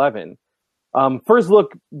Kombat 11. First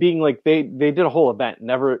look being like they did a whole event.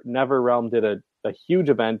 NetherRealm did a huge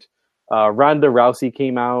event. Ronda Rousey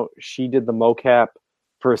came out. She did the mocap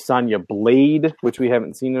for Sonya Blade, which we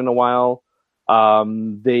haven't seen in a while.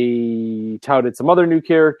 They touted some other new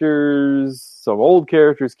characters. Some old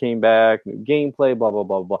characters came back. New gameplay, blah, blah,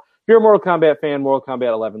 blah, blah. If you're a Mortal Kombat fan, Mortal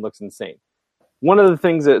Kombat 11 looks insane. One of the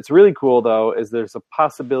things that's really cool, though, is there's a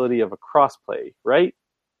possibility of a crossplay, right?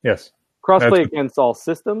 Yes. Crossplay against all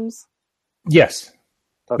systems? Yes.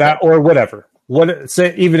 Okay. That or whatever.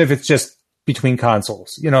 Say, even if it's just between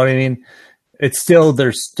consoles, you know what I mean? It's still,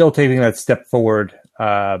 they're still taking that step forward.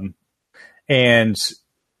 And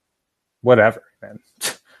whatever, man.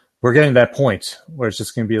 We're getting to that point where it's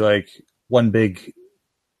just going to be like one big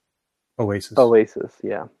oasis. Oasis,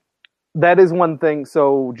 yeah. That is one thing.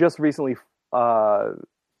 So just recently, one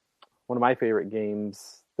of my favorite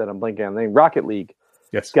games that I'm blanking on the name, Rocket League,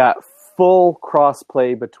 got full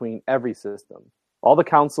cross-play between every system. All the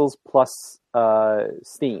consoles plus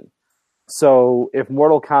Steam. So if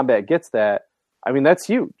Mortal Kombat gets that, I mean, that's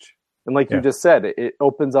huge. And like you just said, it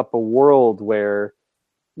opens up a world where,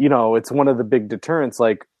 you know, it's one of the big deterrents.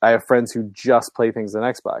 Like, I have friends who just play things on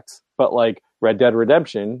Xbox. But like Red Dead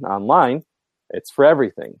Redemption Online, it's for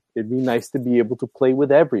everything. It'd be nice to be able to play with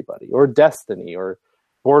everybody. Or Destiny, or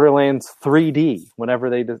Borderlands 3D, whenever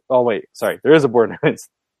they... Oh, wait, sorry. There is a Borderlands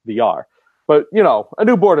VR. But, you know, a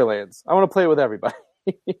new Borderlands. I want to play with everybody.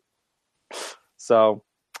 So...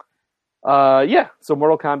 so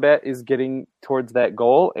Mortal Kombat is getting towards that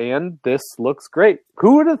goal, and this looks great.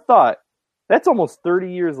 Who would have thought? That's almost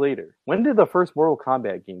 30 years later. When did the first Mortal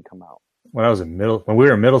Kombat game come out? When we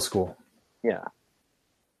were in middle school. Yeah.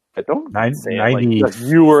 I don't 90, like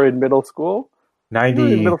you were in middle school. 90. We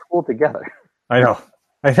were in middle school together. I know.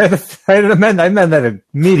 I meant that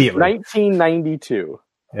immediately. 1992.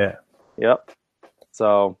 Yeah. Yep.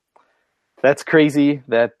 So that's crazy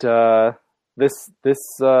that this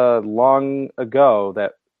long ago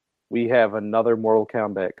that we have another Mortal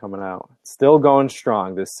Kombat coming out. Still going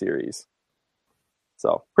strong, this series.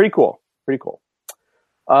 So pretty cool.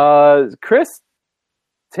 Chris,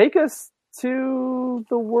 take us to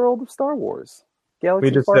the world of Star Wars. Galaxy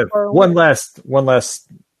we just far, have far away. one last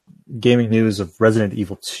gaming news of Resident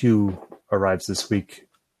Evil 2 arrives this week,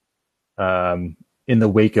 in the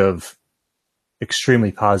wake of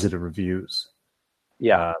extremely positive reviews.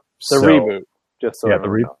 Yeah, the reboot. Just so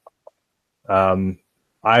the reboot.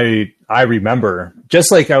 I remember, just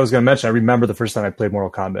like I was going to mention, I remember the first time I played Mortal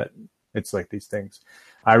Kombat. It's like these things.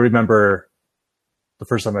 I remember the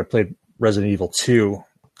first time I played Resident Evil 2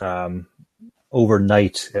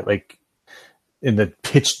 overnight at like in the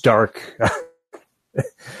pitch dark.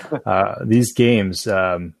 These games,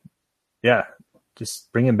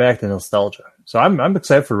 just bringing back the nostalgia. So I'm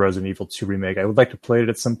excited for Resident Evil 2 remake. I would like to play it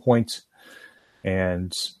at some point,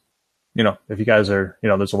 and if you guys are,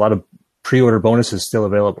 there's a lot of pre-order bonuses still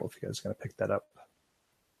available if you guys are going to pick that up.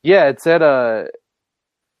 Yeah, it's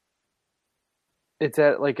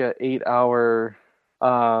at like a 8-hour,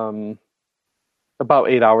 about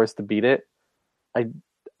 8 hours to beat it.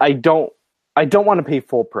 I don't want to pay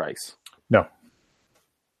full price. No.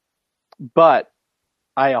 But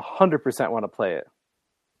I 100% want to play it.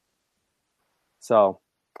 So,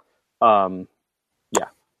 yeah.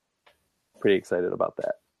 Pretty excited about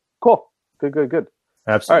that. Cool. Good.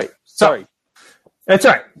 Absolutely. All right. Sorry. That's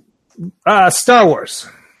all right. Star Wars.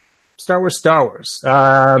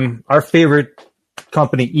 Our favorite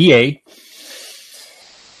company, EA.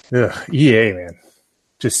 Ugh, EA, man.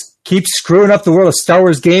 Just keep screwing up the world of Star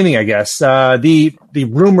Wars gaming, I guess. The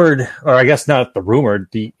rumored, or I guess not the rumored,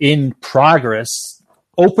 the in progress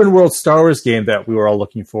open world Star Wars game that we were all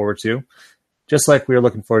looking forward to, just like we were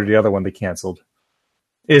looking forward to the other one they canceled,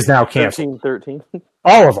 is now canceled. 13.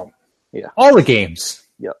 All of them. Yeah. All the games.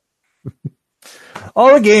 Yep.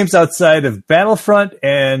 All the games outside of Battlefront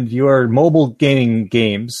and your mobile gaming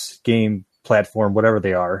games, game platform, whatever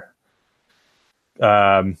they are,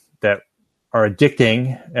 that are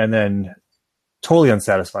addicting and then totally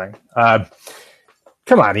unsatisfying.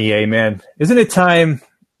 Come on, EA, man. Isn't it time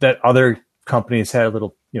that other companies had a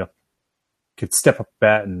little, could step up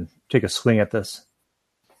bat and take a swing at this?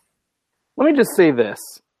 Let me just say this.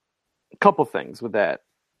 A couple things with that.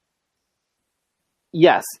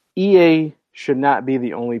 Yes, EA should not be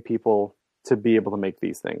the only people to be able to make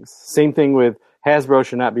these things. Same thing with Hasbro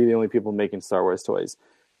should not be the only people making Star Wars toys.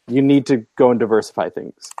 You need to go and diversify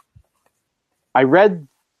things. I read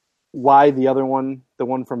why the other one, the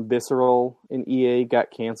one from Visceral in EA,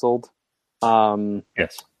 got canceled.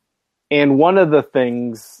 Yes. And one of the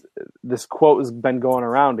things, this quote has been going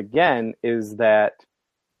around again, is that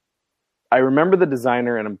I remember the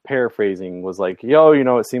designer, and I'm paraphrasing, was like,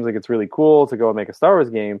 it seems like it's really cool to go and make a Star Wars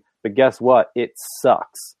game, but guess what? It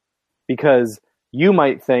sucks. Because you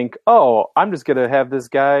might think, I'm just going to have this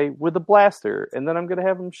guy with a blaster, and then I'm going to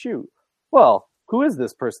have him shoot. Well, who is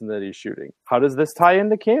this person that he's shooting? How does this tie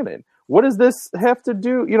into canon? What does this have to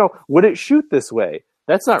do? Would it shoot this way?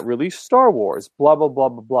 That's not really Star Wars. Blah, blah, blah,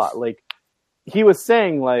 blah, blah. Like, he was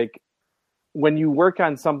saying, like, when you work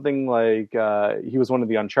on something like, he was one of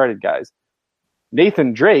the Uncharted guys,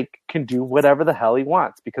 Nathan Drake can do whatever the hell he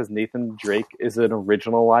wants because Nathan Drake is an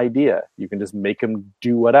original idea. You can just make him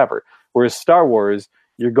do whatever. Whereas Star Wars,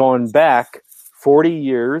 you're going back 40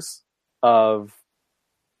 years of,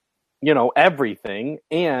 everything.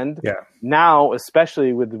 And now,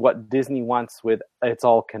 especially with what Disney wants with it's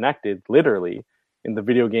all connected, literally, in the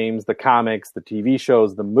video games, the comics, the TV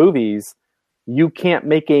shows, the movies, you can't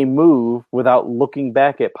make a move without looking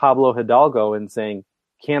back at Pablo Hidalgo and saying,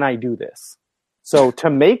 can I do this? So to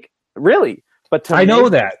make a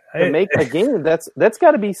game, that's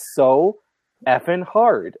got to be so effing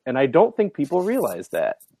hard, and I don't think people realize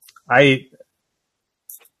that.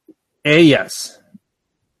 Yes,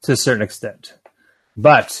 to a certain extent,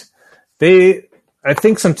 but I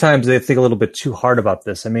think sometimes they think a little bit too hard about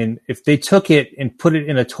this. I mean, if they took it and put it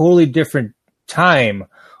in a totally different time,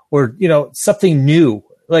 or something new,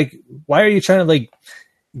 like why are you trying to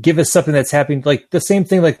give us something that's happening, like the same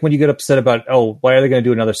thing, like when you get upset about, why are they going to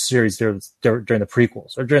do another series during the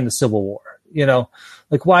prequels or during the Civil War?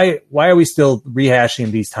 Like why are we still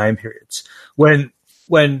rehashing these time periods when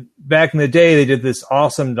back in the day they did this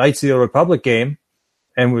awesome Knights of the Old Republic game,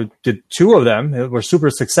 and we did 2 of them that were super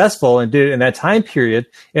successful and did it in that time period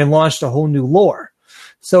and launched a whole new lore.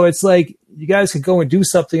 So it's like you guys could go and do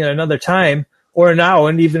something at another time or now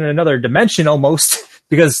and even another dimension almost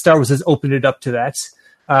because Star Wars has opened it up to that.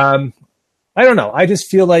 I don't know. I just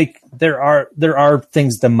feel like there are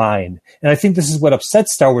things to mine. And I think this is what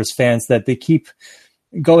upsets Star Wars fans, that they keep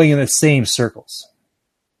going in the same circles.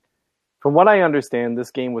 From what I understand,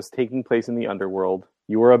 this game was taking place in the underworld.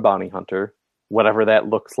 You were a bounty hunter, whatever that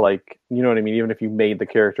looks like. You know what I mean? Even if you made the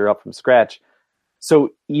character up from scratch.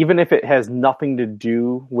 So even if it has nothing to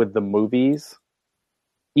do with the movies,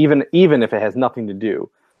 even if it has nothing to do,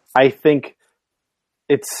 I think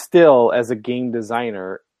it's still, as a game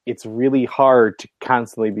designer, it's really hard to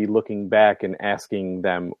constantly be looking back and asking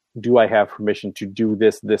them, do I have permission to do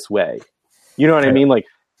this way? You know what I mean? Like,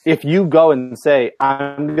 if you go and say,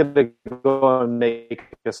 I'm going to go and make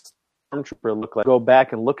a stormtrooper look like, go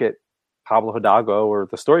back and look at Pablo Hidalgo or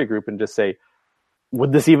the story group and just say,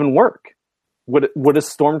 would this even work? Would a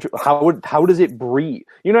stormtrooper, how does it breathe?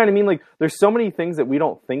 You know what I mean? Like, there's so many things that we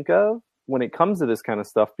don't think of when it comes to this kind of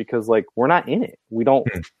stuff, because we're not in it.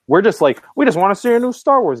 We're just we just want to see a new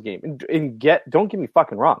Star Wars game and don't get me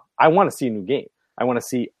fucking wrong. I want to see a new game. I want to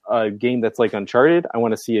see a game that's like Uncharted. I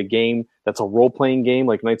want to see a game that's a role-playing game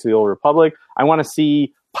like Knights of the Old Republic. I want to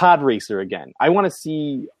see Pod Racer again. I want to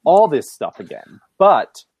see all this stuff again.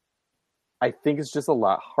 But I think it's just a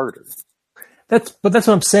lot harder. That's what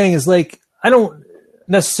I'm saying is like, I don't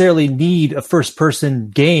necessarily need a first-person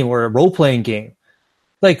game or a role-playing game.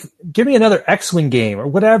 Like, give me another X-Wing game or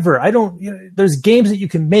whatever. There's games that you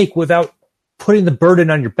can make without putting the burden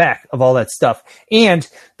on your back of all that stuff. And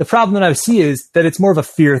the problem that I see is that it's more of a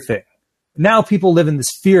fear thing. Now people live in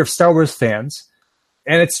this fear of Star Wars fans.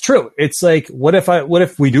 And it's true. It's like, what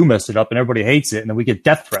if we do mess it up and everybody hates it and then we get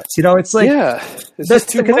death threats? It's like, that's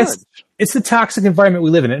too much. It's the toxic environment we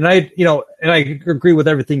live in. And I agree with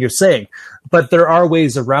everything you're saying, but there are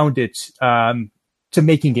ways around it, to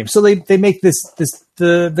making games. So they make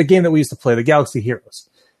the game that we used to play, the Galaxy Heroes.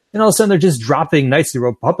 And all of a sudden they're just dropping Knights of the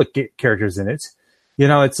Republic characters in it.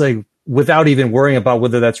 It's like, without even worrying about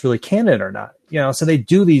whether that's really canon or not. So they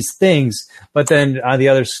do these things, but then on the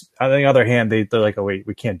other hand, they're like, oh wait,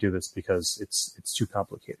 we can't do this because it's too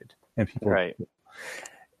complicated. And people, right?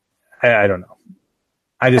 I don't know.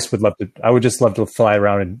 I would just love to fly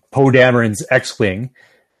around in Poe Dameron's X-Wing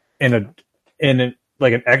in an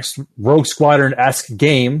X Rogue Squadron-esque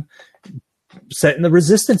game set in the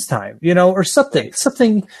Resistance time, or something.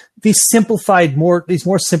 These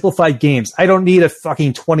more simplified games. I don't need a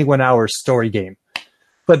fucking 21-hour story game.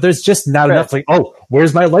 But there's just not enough. Like, oh,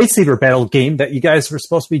 where's my lightsaber battle game that you guys were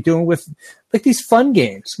supposed to be doing with like these fun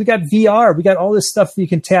games? We got VR, we got all this stuff you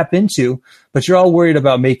can tap into, but you're all worried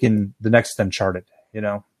about making the next Uncharted,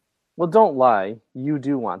 Well, don't lie. You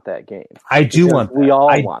do want that game. I do want that. We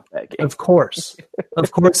all want that game. Of course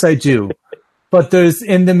I do. But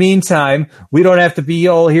in the meantime, we don't have to be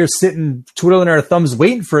all here sitting, twiddling our thumbs,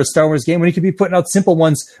 waiting for a Star Wars game when you could be putting out simple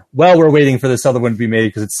ones while we're waiting for this other one to be made,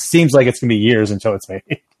 because it seems like it's going to be years until it's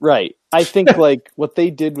made. Right. I think like what they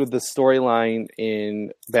did with the storyline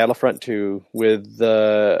in Battlefront 2 with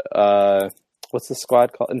the, what's the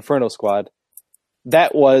squad called? Inferno Squad.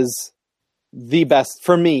 That was the best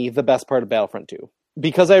part of Battlefront 2.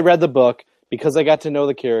 Because I read the book, because I got to know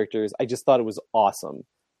the characters, I just thought it was awesome.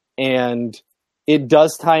 And it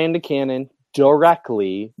does tie into canon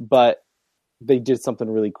directly, but they did something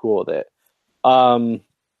really cool with it.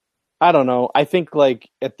 I don't know. I think like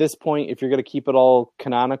at this point, if you're going to keep it all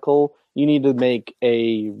canonical, you need to make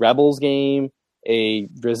a Rebels game, a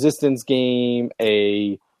Resistance game,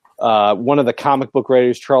 one of the comic book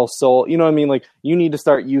writers, Charles Soule. You know what I mean? Like, you need to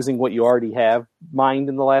start using what you already have mined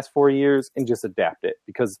in the last 4 years and just adapt it,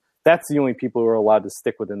 because that's the only people who are allowed to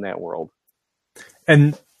stick within that world.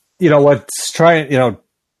 And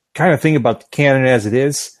kind of think about the canon as it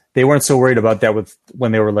is. They weren't so worried about that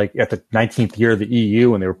when they were like at the 19th year of the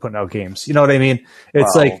EU when they were putting out games. You know what I mean?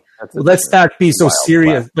 It's let's not be so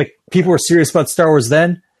serious. Like, people were serious about Star Wars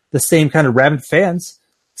then, the same kind of rabid fans.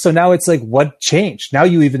 So now it's like, what changed? Now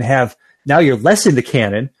you're less into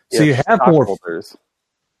canon. So you have more holders.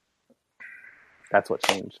 That's what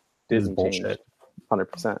changed. Disney changed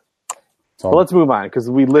 100%. Well, let's move on, because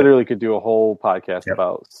we literally could do a whole podcast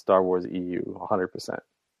about Star Wars EU 100%.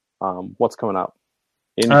 What's coming up?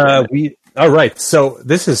 All right. So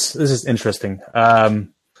this is interesting. A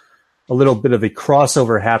little bit of a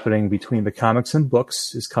crossover happening between the comics and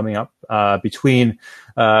books is coming up.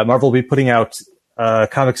 Marvel will be putting out a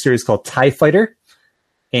comic series called TIE Fighter,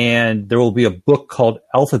 and there will be a book called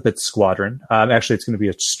Alphabet Squadron. Actually, it's going to be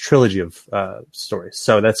a trilogy of stories,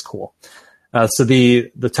 so that's cool. So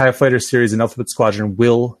the TIE Fighter series and Alphabet Squadron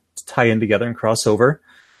will tie in together and cross over.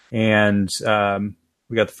 And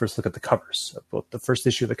we got the first look at the covers of both the first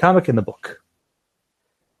issue of the comic and the book.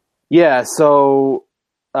 Yeah, so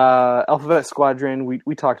Alphabet Squadron,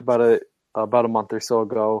 we talked about it about a month or so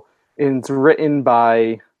ago. And it's written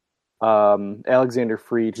by Alexander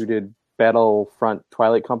Freed, who did Battlefront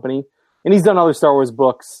Twilight Company. And he's done other Star Wars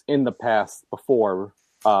books in the past before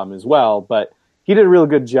as well, but he did a real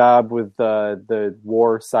good job with the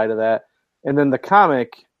war side of that. And then the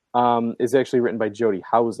comic is actually written by Jody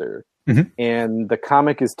Houser. Mm-hmm. And the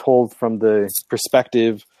comic is told from the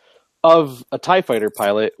perspective of a TIE fighter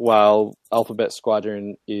pilot, while Alphabet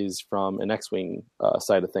Squadron is from an X-Wing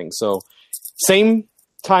side of things. So same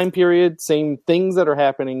time period, same things that are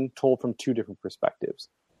happening, told from two different perspectives,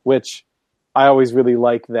 which I always really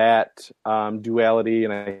like that duality,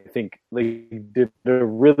 and I think they did a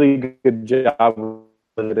really good job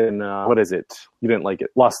with it in, what is it? You didn't like it?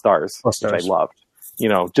 Lost Stars, which I loved.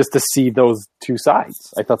 Just to see those two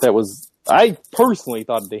sides. I personally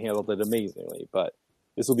thought they handled it amazingly, but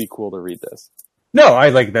this will be cool to read this. No, I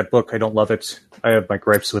like that book. I don't love it. I have my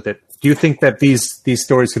gripes with it. Do you think that these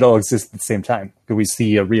stories could all exist at the same time? Could we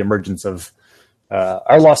see a reemergence of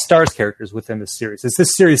our Lost Stars characters within this series. Is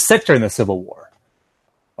this series set during the Civil War?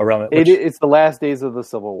 Around it's the last days of the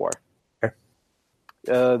Civil War. Okay.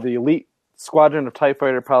 The elite squadron of TIE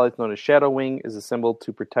fighter pilots known as Shadow Wing is assembled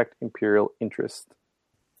to protect Imperial interest.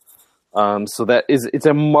 So it's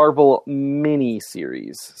a Marvel mini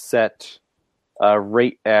series set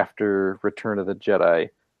right after Return of the Jedi.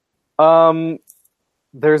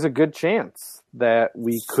 There's a good chance that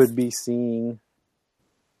we could be seeing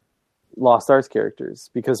Lost Stars characters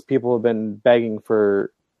because people have been begging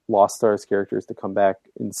for Lost Stars characters to come back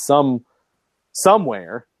in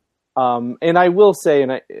somewhere. And I will say,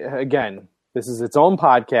 again, this is its own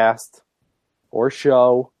podcast or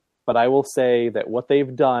show, but I will say that what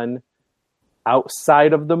they've done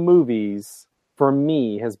outside of the movies, for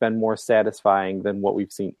me, has been more satisfying than what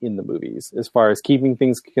we've seen in the movies. As far as keeping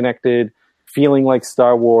things connected, feeling like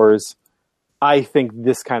Star Wars, I think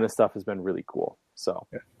this kind of stuff has been really cool. So,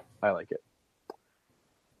 yeah. I like it.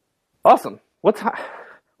 Awesome. What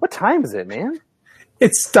time is it, man?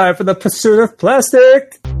 It's time for the pursuit of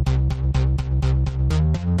plastic.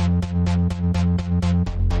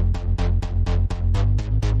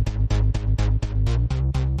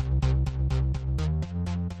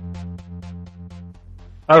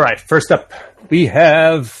 All right, first up, we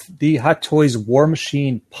have the Hot Toys War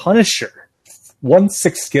Machine Punisher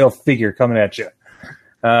 1/6 scale figure coming at you,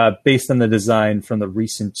 based on the design from the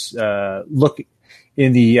recent look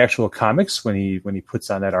in the actual comics when he puts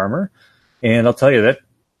on that armor. And I'll tell you that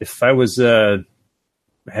if I was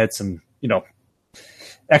had some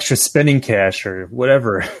extra spending cash or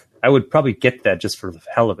whatever, I would probably get that just for the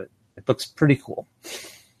hell of it. It looks pretty cool.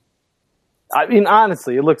 I mean,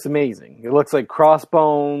 honestly, it looks amazing. It looks like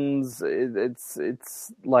Crossbones.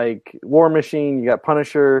 It's like War Machine. You got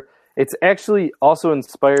Punisher. It's actually also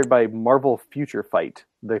inspired by Marvel Future Fight,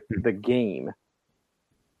 the game.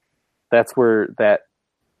 That's where that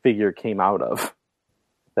figure came out of,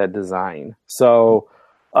 that design. So,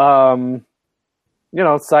 Sideshow,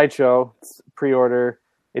 it's pre-order.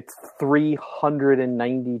 It's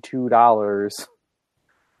 $392.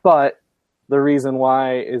 But the reason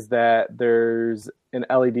why is that there's an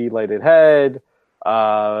LED lighted head.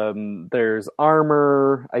 There's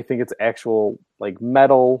armor. I think it's actual like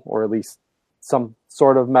metal, or at least some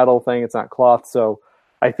sort of metal thing. It's not cloth. So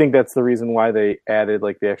I think that's the reason why they added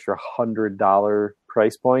like the extra $100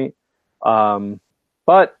 price point.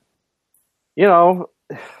 But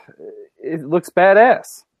it looks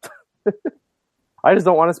badass. I just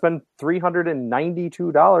don't want to spend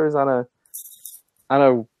 $392 on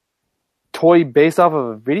a toy based off of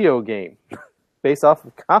a video game, based off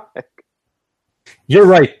of a comic. You're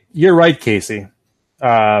right, Casey.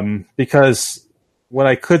 Because when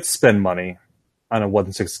I could spend money on a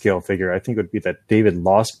 1/6 scale figure, I think it would be that David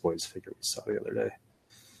Lost Boys figure we saw the other day.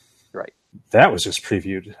 Right. That was just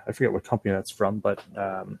previewed. I forget what company that's from, but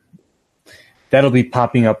that'll be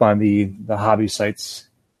popping up on the hobby sites.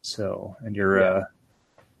 So, and you're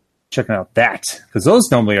checking out that, because those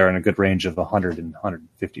normally are in a good range of $100 and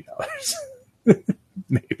 $150.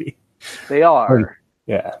 Maybe. They are.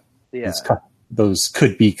 Yeah. Those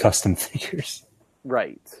could be custom figures.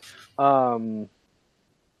 Right.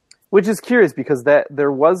 Which is curious because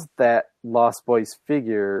there was that Lost Boys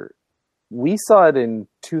figure. We saw it in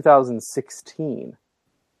 2016.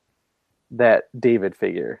 That David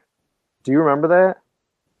figure. Do you remember that?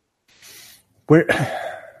 Where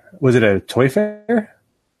was it, a toy fair?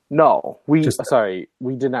 No, we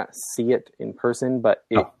did not see it in person, but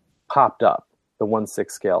it popped up. The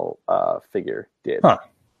 1/6 scale figure did. Huh.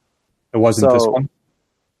 It wasn't this one?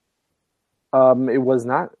 It was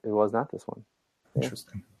not. It was not this one.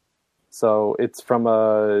 Interesting. Yeah. So it's from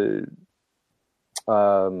a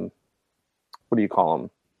what do you call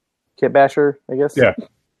them? Kit basher, I guess. Yeah.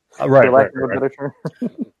 Right.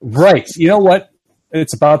 Right. You know what?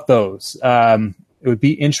 It's about those. It would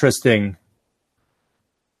be interesting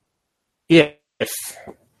if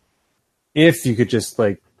you could just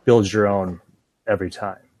like build your own every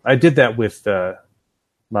time. I did that with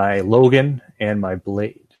my Logan and my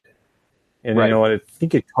Blade. And you know what? I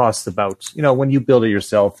think it costs about, when you build it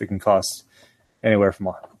yourself, it can cost anywhere from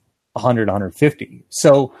 $100 to $150.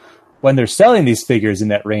 So when they're selling these figures in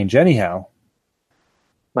that range anyhow,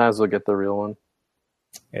 might as well get the real one.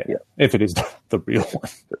 Yeah. If it is the real one.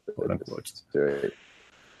 Quote unquote. The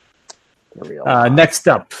real next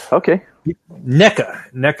up. Okay.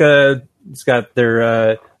 NECA. NECA's got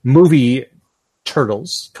their movie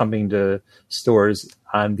Turtles coming to stores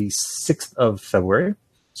on the 6th of February.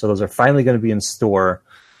 So those are finally going to be in store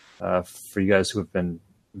for you guys who have been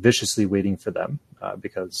viciously waiting for them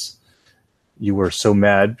because you were so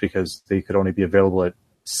mad because they could only be available at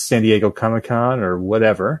San Diego Comic-Con or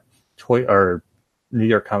whatever, or New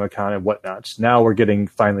York Comic-Con and whatnot. Now we're getting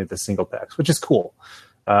finally the single packs, which is cool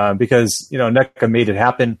because, NECA made it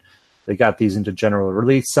happen. They got these into general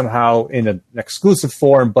release somehow in an exclusive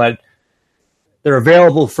form, but they're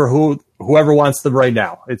available for whoever wants them right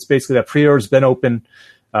now. It's basically that pre-order's been open.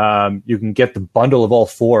 You can get the bundle of all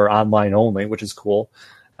 4 online only, which is cool.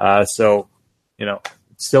 So,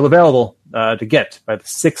 it's still available to get by the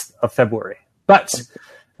 6th of February. But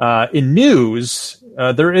in news,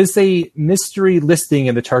 there is a mystery listing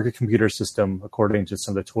in the Target computer system, according to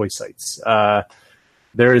some of the toy sites.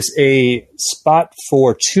 There is a spot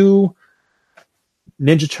for 2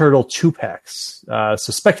 Ninja Turtle 2-packs.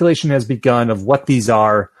 So speculation has begun of what these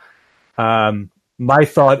are. My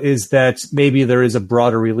thought is that maybe there is a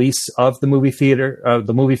broader release of the movie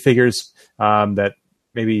figures, that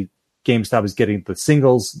maybe GameStop is getting the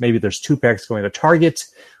singles. Maybe there's 2-packs going to Target.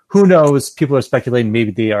 Who knows? People are speculating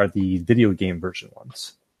maybe they are the video game version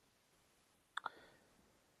ones.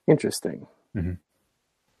 Interesting. Mm-hmm.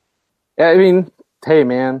 I mean, hey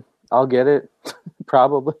man, I'll get it.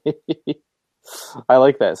 Probably. I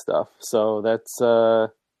like that stuff. So that's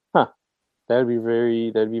that'd be very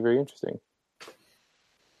interesting.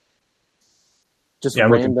 Just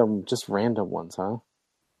random ones, huh?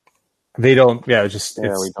 They don't. Yeah, it's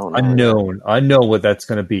we don't unknown. Unknown what that's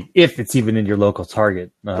going to be, if it's even in your local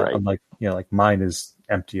Target. Right. Unlike like mine is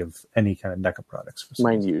empty of any kind of NECA products.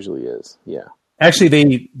 Mine usually is. Yeah.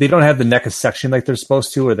 Actually, they don't have the NECA section like they're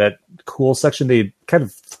supposed to, or that cool section. They kind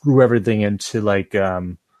of threw everything into like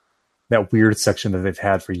that weird section that they've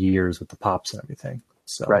had for years with the pops and everything.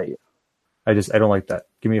 So right. I don't like that.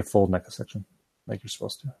 Give me a full NECA section like you're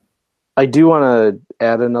supposed to. I do want to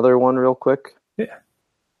add another one real quick. Yeah.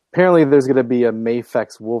 Apparently, there's going to be a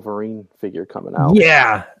Mafex Wolverine figure coming out.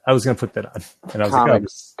 Yeah, I was going to put that on, and I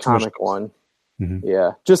was comic one. Mm-hmm.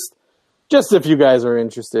 Yeah, just if you guys are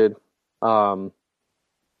interested in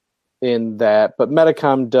that. But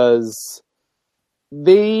Metacom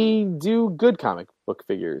they do good comic book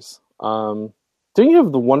figures. Don't you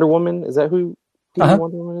have the Wonder Woman? Is that who the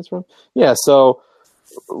Wonder Woman is from? Yeah, so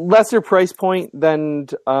lesser price point than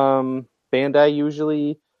Bandai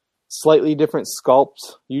usually. Slightly different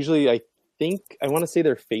sculpt. Usually, I want to say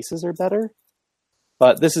their faces are better.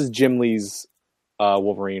 But this is Jim Lee's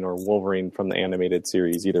Wolverine or Wolverine from the animated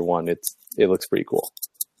series. Either one, it looks pretty cool.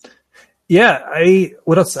 Yeah.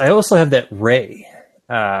 What else? I also have that Ray,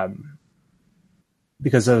 because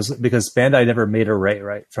Bandai never made a Ray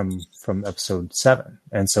right from episode 7,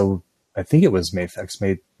 and so I think it was Mafex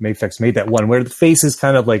made that one where the face is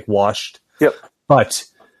kind of like washed. Yep. But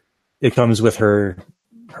it comes with her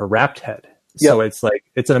wrapped head. Yep. So it's like,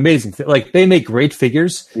 it's an amazing thing. Like, they make great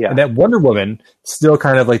figures. Yeah. And that Wonder Woman, still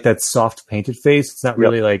kind of like that soft painted face. It's not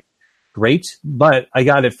really like great, but I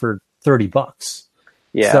got it for $30.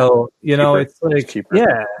 Yeah. So, it's like, cheaper.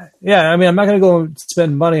 Yeah. I mean, I'm not going to go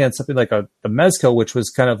spend money on something like the Mezco, which was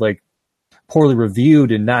kind of like poorly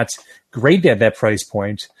reviewed and not great at that price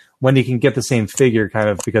point, when you can get the same figure kind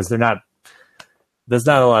of, because there's not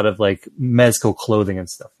a lot of like Mezco clothing and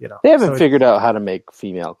stuff, They haven't figured out how to make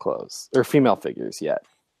female clothes or female figures yet.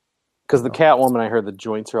 Because the Catwoman, I heard the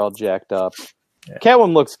joints are all jacked up. Yeah.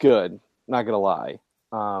 Catwoman looks good, not gonna lie.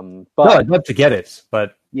 But no, I'd love to get it,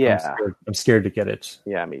 but yeah, I'm scared to get it.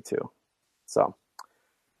 Yeah, me too. So,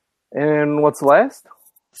 and what's last?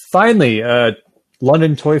 Finally,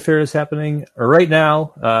 London Toy Fair is happening right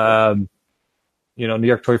now. New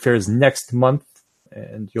York Toy Fair is next month,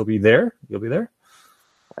 and you'll be there.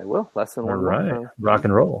 I will. Less than 1 month. Right. Rock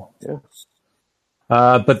and roll. Yeah.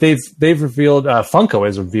 But they've revealed, Funko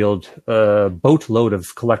has revealed a boatload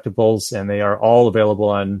of collectibles, and they are all available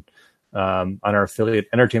on our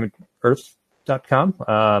affiliate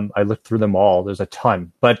entertainmentearth.com. I looked through them all. There's a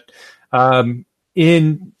ton, but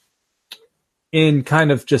in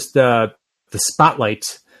kind of just the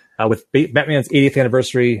spotlight with Batman's 80th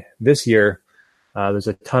anniversary this year. There's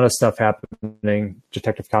a ton of stuff happening.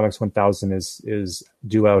 Detective Comics 1000 is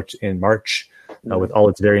due out in March with all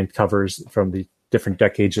its variant covers from the different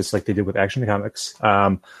decades, just like they did with Action Comics.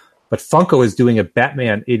 But Funko is doing a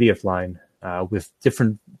Batman 80th line with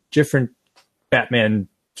different Batman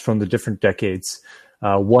from the different decades.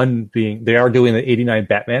 One being, they are doing the 89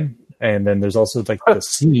 Batman, and then there's also like the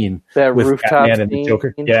scene that with rooftop Batman and the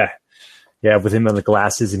Joker. Yeah, with him on the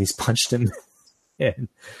glasses, and he's punched him. And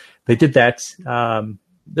they did that.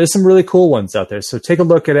 There's some really cool ones out there. So take a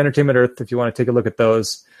look at Entertainment Earth if you want to take a look at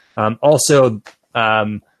those. Also,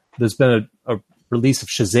 there's been a release of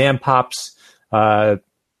Shazam Pops. Of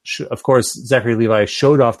course, Zachary Levi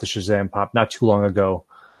showed off the Shazam Pop not too long ago.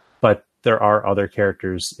 But there are other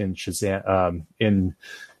characters in Shazam in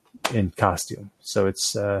costume. So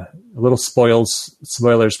it's a little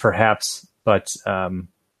spoilers perhaps, but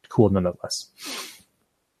cool nonetheless.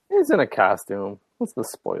 He's in a costume. What's the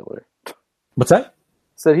spoiler? What's that?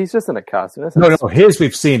 So he's just in a costume. That's No, his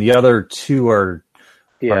we've seen. The other two are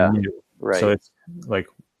new. Right. So it's like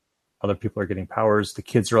other people are getting powers. The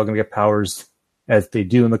kids are all going to get powers as they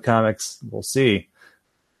do in the comics. We'll see.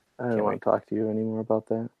 I don't want to talk to you anymore about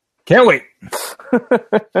that. Can't wait.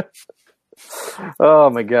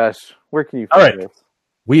 Oh my gosh. Where can you All find right. this?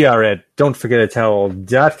 We are at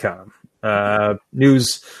don'tforgetatowel.com.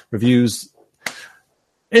 News, reviews,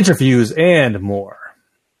 interviews, and more.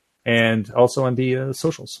 And also on the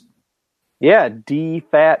socials. Yeah,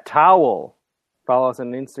 DFat Towel. Follow us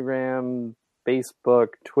on Instagram, Facebook,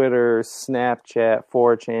 Twitter, Snapchat,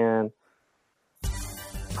 4chan,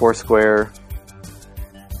 Foursquare.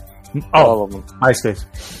 All of them. MySpace.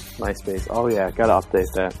 MySpace. Oh yeah, gotta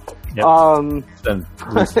update that. Yep. It's been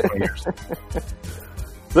at least 20 years.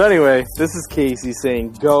 So anyway, this is Casey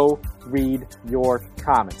saying, go read your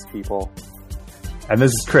comics, people. And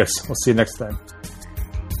this is Chris. We'll see you next time.